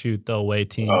we'll shoot the away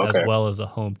team as well as the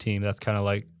home team. That's kind of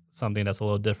like something that's a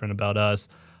little different about us.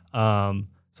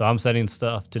 So I'm sending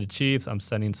stuff to the Chiefs. I'm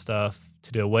sending stuff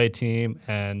to the away team.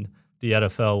 And the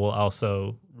NFL will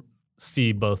also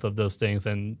see both of those things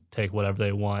and take whatever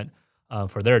they want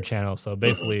for their channel. So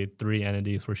basically 3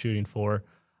 entities we're shooting for.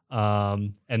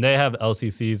 And they have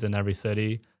LCCs in every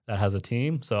city that has a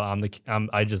team. So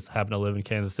I just happen to live in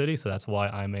Kansas City, so that's why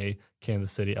I'm a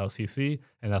Kansas City LCC,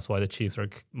 and that's why the Chiefs are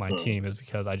my team, is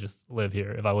because I just live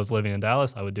here. If I was living in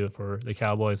Dallas, I would do it for the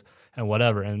Cowboys and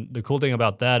whatever. And the cool thing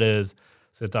about that is,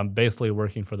 since I'm basically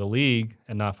working for the league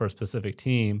and not for a specific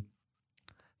team,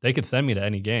 they could send me to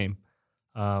any game.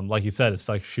 Like you said, it's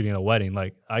like shooting a wedding.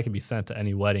 Like, I could be sent to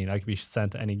any wedding. I could be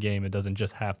sent to any game. It doesn't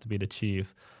just have to be the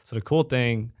Chiefs. So the cool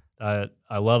thing that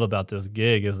I love about this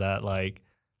gig is that, like,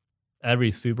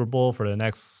 every Super Bowl for the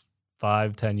next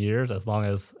 5-10 years, as long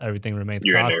as everything remains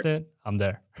constant, I'm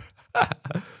there.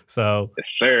 So yes,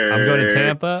 sir. I'm going to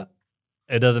Tampa.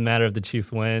 It doesn't matter if the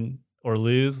Chiefs win or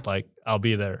lose. Like, I'll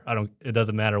be there. It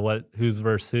doesn't matter who's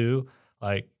versus who.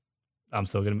 Like, I'm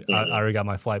still gonna be. I already got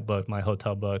my flight booked, my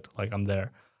hotel booked. Like, I'm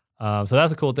there. So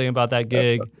that's a cool thing about that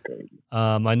gig.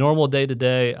 My normal day to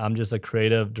day, I'm just a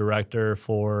creative director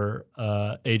for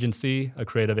a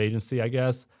creative agency, I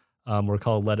guess. We're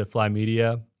called Let It Fly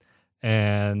Media,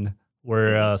 and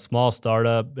we're a small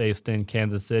startup based in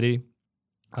Kansas City.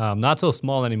 Not so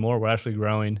small anymore. We're actually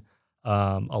growing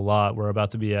a lot. We're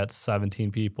about to be at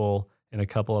 17 people in a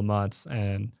couple of months,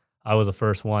 and I was the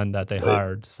first one that they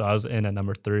hired. So I was in at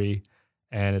number 3,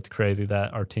 and it's crazy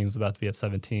that our team's about to be at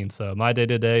 17. So my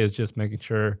day-to-day is just making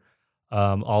sure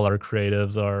all our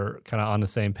creatives are kind of on the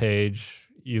same page,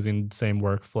 using the same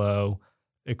workflow,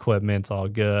 equipment's all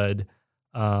good.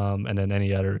 And then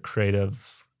any other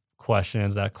creative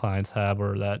questions that clients have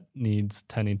or that needs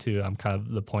tending to, I'm kind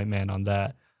of the point man on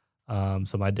that.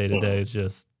 So my day-to-day is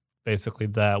just basically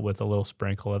that with a little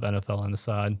sprinkle of NFL on the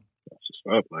side. That's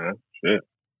what's up, man. Shit.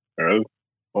 All right.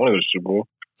 I want to go to Super Bowl.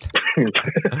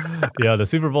 Yeah, the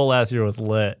Super Bowl last year was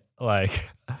lit. Like,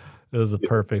 it was a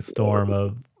perfect storm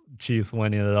of Chiefs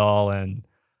winning it all. And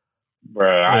bro,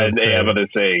 I'm about to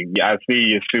say, I see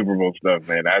your Super Bowl stuff,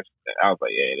 man. I was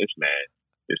like, yeah, this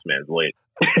man's lit.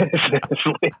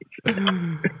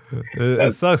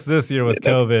 It sucks this year with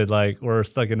COVID. Like, we're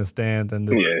stuck in the stands, and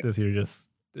this year just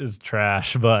is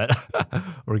trash. But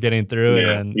we're getting through it.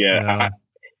 And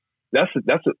that's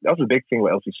a big thing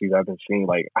with LCCs. I've been seeing,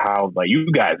 like, how, like, you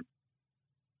guys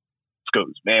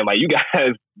scopes, man. Like, you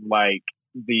guys, like,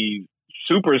 the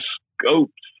super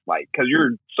scopes, like, because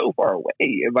you're so far away,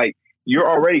 and like, you're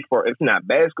already for, it's not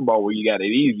basketball where you got it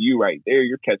easy. You right there,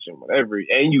 you're catching whatever,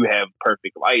 and you have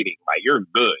perfect lighting. Like, you're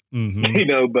good, you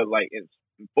know. But like in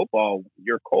football,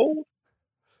 you're cold.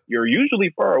 You're usually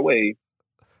far away,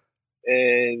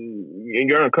 and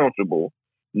you're uncomfortable.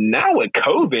 Now with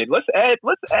COVID, let's add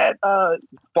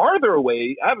farther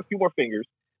away. I have a few more fingers.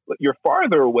 But you're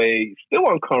farther away, still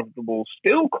uncomfortable,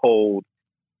 still cold,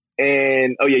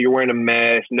 and you're wearing a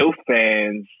mask, no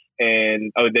fans.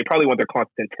 And they probably want their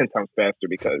content 10 times faster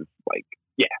because, like,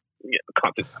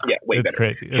 content, way it's better.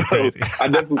 Crazy. It's crazy.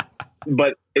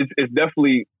 But it's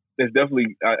definitely.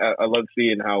 I love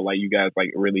seeing how, like, you guys,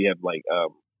 like, really have, like,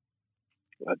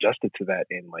 adjusted to that,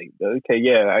 and like,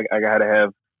 I gotta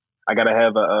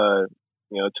have a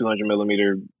 200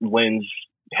 millimeter lens,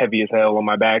 heavy as hell on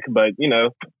my back, but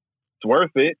it's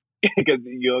worth it because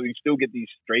you still get these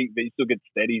straight, you still get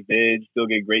steady vids, you still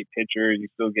get great pictures, you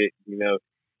still get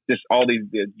just all these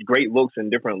great looks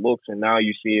and different looks, and now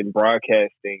you see in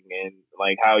broadcasting and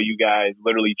like how you guys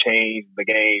literally changed the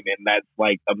game, and that's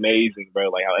like amazing, bro.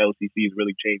 Like how LCC's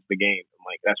really changed the game. And,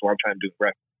 like that's what I'm trying to do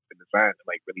graphic design, and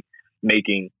like really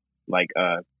making like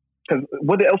because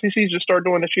what the LCCs just start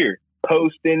doing this year,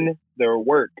 posting their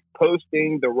work,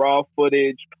 posting the raw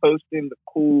footage, posting the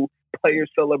cool player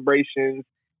celebrations,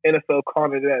 NFL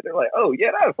calling that. They're like, oh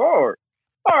yeah, that's hard.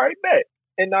 All right, bet.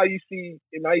 And now you see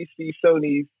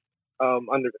Sony's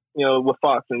under, you know, with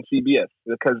Fox and CBS,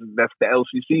 because that's the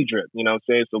LCC drip. You know what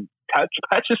I'm saying? So pat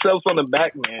yourselves on the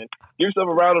back, man. Give yourself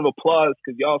a round of applause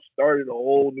because y'all started a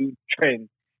whole new trend.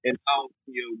 And now,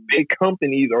 you know, big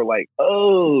companies are like,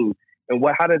 oh, and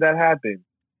how did that happen?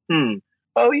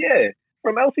 Oh yeah,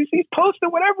 from LCC's posting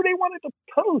whatever they wanted to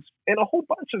post, and a whole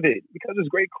bunch of it because it's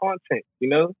great content, you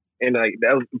know. And like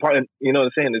that was part of, you know what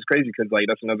I'm saying, it's crazy because like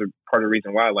that's another part of the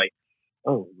reason why, like,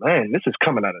 oh man, this is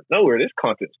coming out of nowhere. This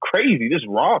content's crazy. This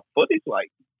raw footage, like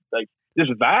this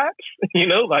vibes, you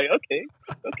know, like okay,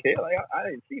 like I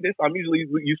didn't see this. I'm usually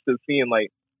used to seeing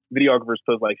like videographers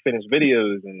post like finished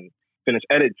videos and finished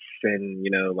edits and, you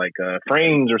know, like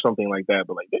frames or something like that.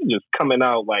 But like they're just coming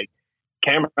out like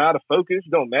camera out of focus,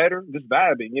 don't matter, just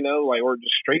vibing, you know, like, or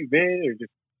just straight vid or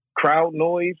just crowd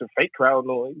noise or fake crowd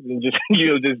noise and just, you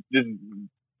know, just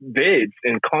vids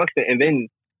and content. And then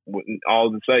all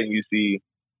of a sudden you see,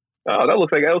 oh, that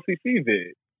looks like LCC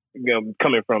vid, you know,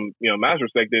 coming from, you know, Matt's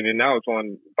perspective, and now it's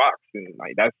on Fox, and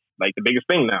like that's like the biggest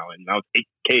thing now, and now it's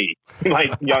 8K.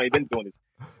 Like y'all ain't been doing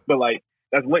it, but like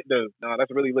that's lit though. No,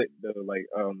 that's really lit though. Like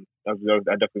I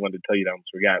definitely wanted to tell you that. I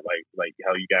almost forgot like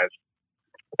how you guys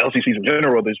LCCs in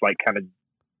general just like kind of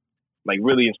like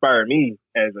really inspired me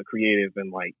as a creative,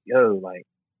 and like yo, like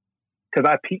because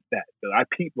I peeped that. So I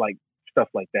peeped like stuff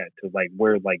like that to like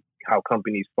where like how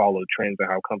companies follow trends and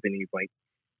how companies like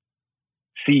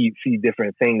see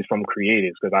different things from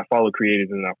creatives, because I follow creatives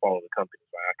and I follow the companies.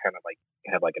 Like I kind of like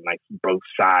have like a nice both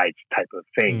sides type of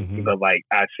thing. Mm-hmm. But like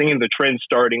I've seen the trend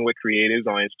starting with creatives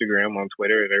on Instagram, on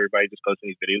Twitter, and everybody just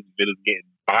posting these videos. Videos getting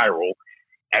viral.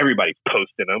 Everybody's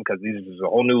posting them because this is a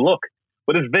whole new look.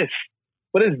 What is this?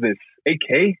 What is this?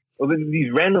 8K? Or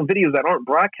these random videos that aren't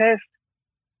broadcast?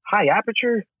 High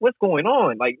aperture? What's going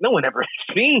on? Like no one ever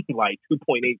seen like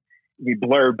 2.8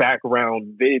 blur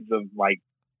background vids of like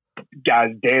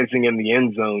guys dancing in the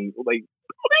end zone. Like,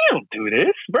 we don't do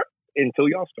this, bro, until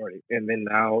y'all started, and then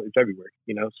now it's everywhere.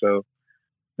 You know, so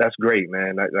that's great,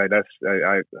 man. That's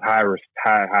high respect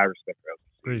for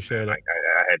LCC. Appreciate it. Like,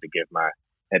 I had to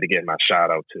give my shout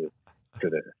out to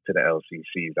the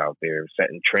LCCs out there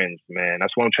setting trends, man.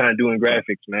 That's what I'm trying to do in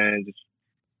graphics, man.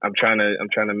 I'm trying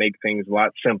to make things a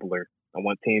lot simpler. I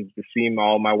want teams to see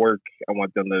all my work. I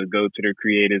want them to go to their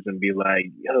creators and be like,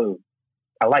 yo,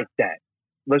 I like that.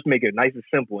 Let's make it nice and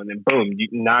simple, and then boom,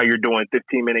 now you're doing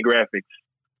 15-minute graphics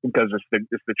because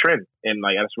it's the trend, and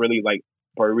like that's really like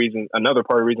another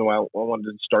part of the reason why I wanted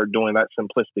to start doing that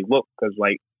simplistic look, because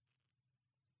like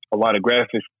a lot of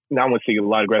graphics, now I wouldn't say a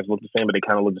lot of graphics look the same, but they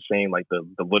kind of look the same, like the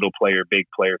little player, big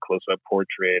player, close up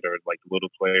portrait, or like the little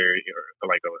player, or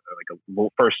like a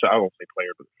first, I won't say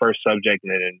player, but first subject,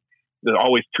 and then there's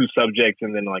always two subjects,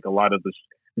 and then like a lot of this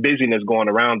busyness going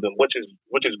around them, which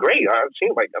is great. I've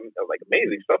seen like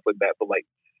amazing stuff like that, but like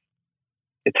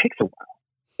it takes a while.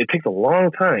 It takes a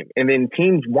long time, and then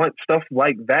teams want stuff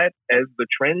like that as the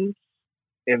trends,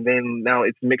 and then now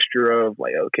it's a mixture of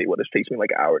like, okay, well, this takes me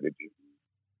like an hour to do.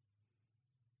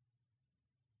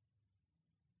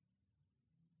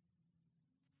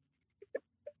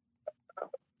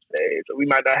 So we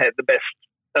might not have the best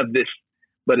of this,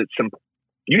 but it's simple.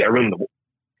 You got room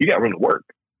to work.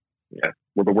 Yeah,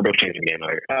 we're both changing the game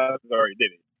out here. I already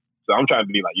did it, so I'm trying to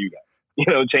be like you guys. You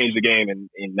know, change the game, and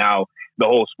now the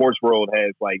whole sports world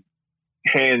has like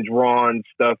hand drawn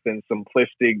stuff and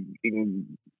simplistic,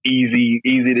 and easy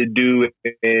to do,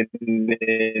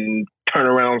 and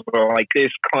turnarounds for like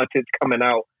this content's coming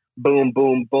out, boom,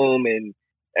 boom, boom, and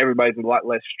everybody's a lot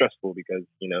less stressful because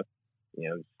you know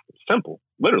it's simple,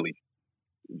 literally.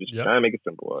 Just trying to make it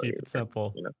simple. Keep it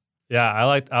simple. You know? Yeah, I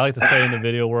like to say in the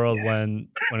video world when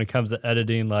it comes to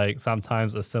editing, like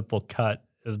sometimes a simple cut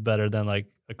is better than like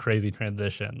a crazy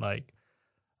transition. Like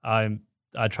I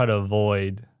try to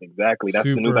avoid exactly that's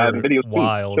the new vibe in video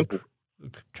wild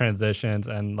transitions,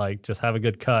 and like just have a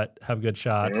good cut, have good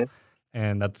shots,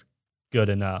 and that's good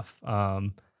enough.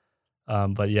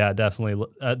 But yeah,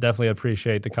 definitely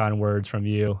appreciate the kind words from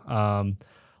you.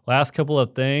 Last couple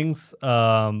of things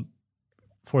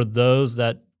for those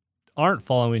that aren't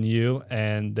following you,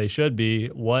 and they should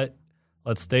be,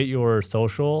 let's state your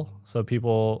social so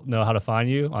people know how to find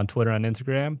you on Twitter and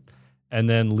Instagram, and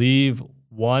then leave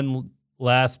one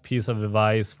last piece of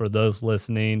advice for those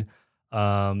listening,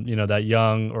 that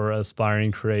young or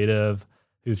aspiring creative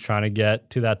who's trying to get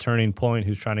to that turning point,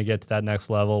 who's trying to get to that next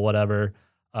level, whatever.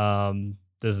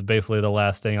 This is basically the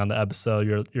last thing on the episode,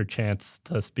 your chance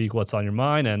to speak what's on your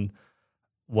mind and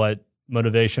what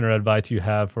motivation or advice you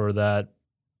have for that,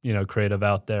 creative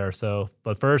out there. So,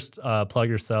 but first, plug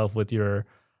yourself with your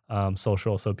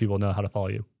social so people know how to follow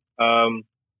you.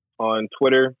 On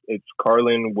Twitter, it's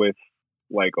Carlin with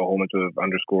like a whole bunch of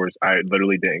underscores. I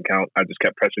literally didn't count. I just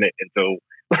kept pressing it until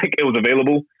like it was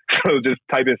available. So just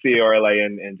type in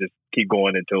CARLIN and just keep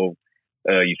going until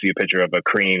you see a picture of a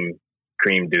cream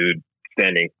dude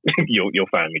standing. You'll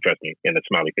find me, trust me, in the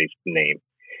smiley face name.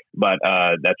 But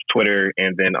that's Twitter,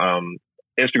 and then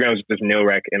Instagram is just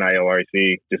Nilrec,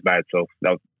 NILRC, just by itself.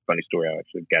 That was a funny story. I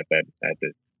actually got that. I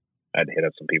had to hit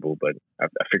up some people, but I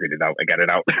figured it out. I got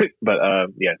it out. But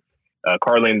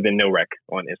Carlin then Nilrec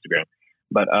on Instagram.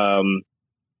 But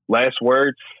last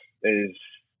words is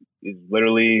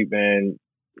literally, man,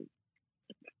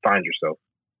 find yourself.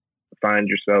 Find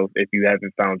yourself. If you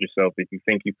haven't found yourself, if you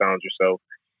think you found yourself,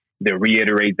 then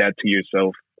reiterate that to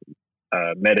yourself.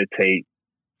 Meditate.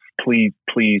 Please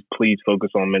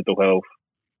focus on mental health.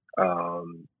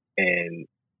 And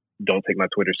don't take my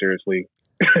Twitter seriously.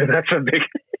 That's a big.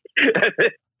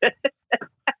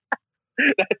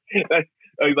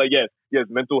 I was like, yes,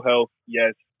 mental health.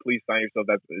 Yes, please find yourself.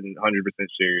 That's 100%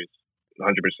 serious.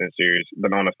 100% serious.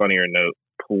 But on a funnier note,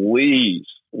 please,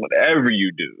 whatever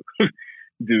you do,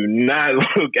 do not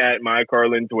look at my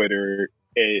Carlin Twitter.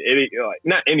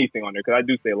 Not anything on there, because I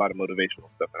do say a lot of motivational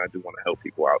stuff, and I do want to help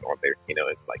people out on there.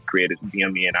 It's like creators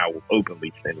DM me, and I will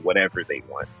openly send whatever they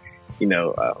want.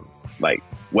 Like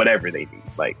whatever they need.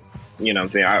 Like, what I'm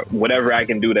saying? Whatever I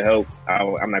can do to help,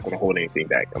 I'm not going to hold anything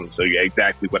back. I'm going to show you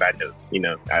exactly what I know.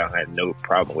 I don't have no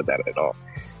problem with that at all.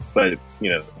 But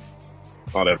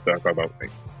all that stuff about.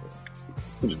 Like,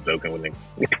 I'm just joking with me.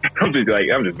 I'm just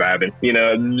vibing.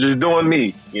 Just doing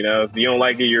me. If you don't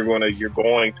like it, you're going to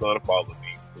unfollow me,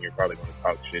 and you're probably going to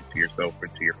talk shit to yourself or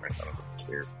to your friends. I don't know if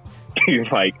you're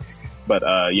but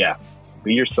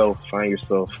be yourself, find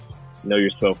yourself, know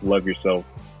yourself, love yourself,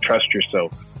 trust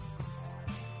yourself.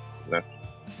 That's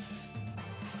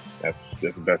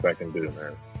the best I can do,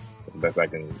 man. The best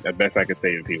I can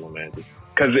say to people, man.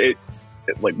 Because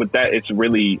with that, it's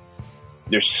really.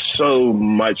 There's so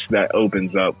much that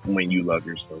opens up when you love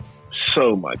yourself.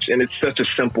 So much. And it's such a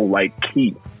simple,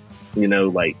 key.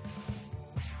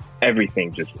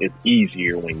 Everything just is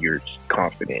easier when you're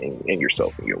confident in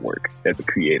yourself and your work as a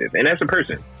creative. And as a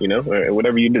person, or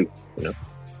whatever you do,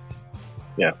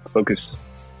 Yeah, focus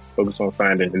on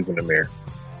finding who's in the mirror.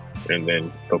 And then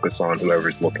focus on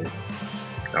whoever's looking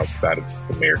outside of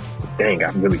the mirror. Dang,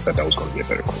 I really thought that was going to be a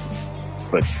better quote.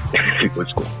 But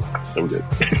it's cool. So good.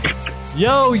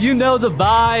 Yo, you know the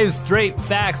vibes. Straight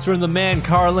facts from the man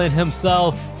Carlin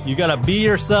himself. You gotta be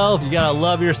yourself, you gotta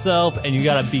love yourself, and you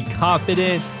gotta be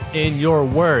confident in your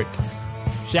work.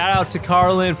 Shout out to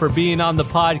Carlin for being on the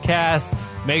podcast.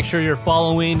 Make sure you're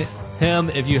following him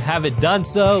if you haven't done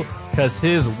so, because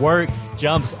his work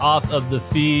jumps off of the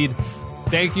feed.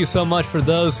 Thank you so much for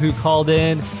those who called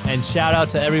in, and shout out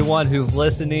to everyone who's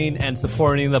listening and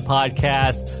supporting the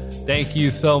podcast. Thank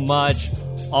you so much.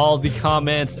 All the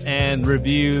comments and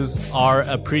reviews are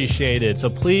appreciated. So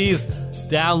please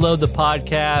download the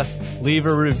podcast, leave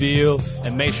a review,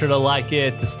 and make sure to like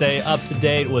it to stay up to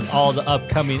date with all the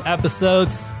upcoming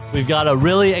episodes. We've got a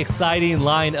really exciting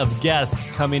line of guests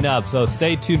coming up, so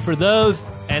stay tuned for those,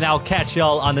 and I'll catch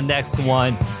y'all on the next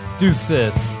one.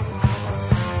 Deuces.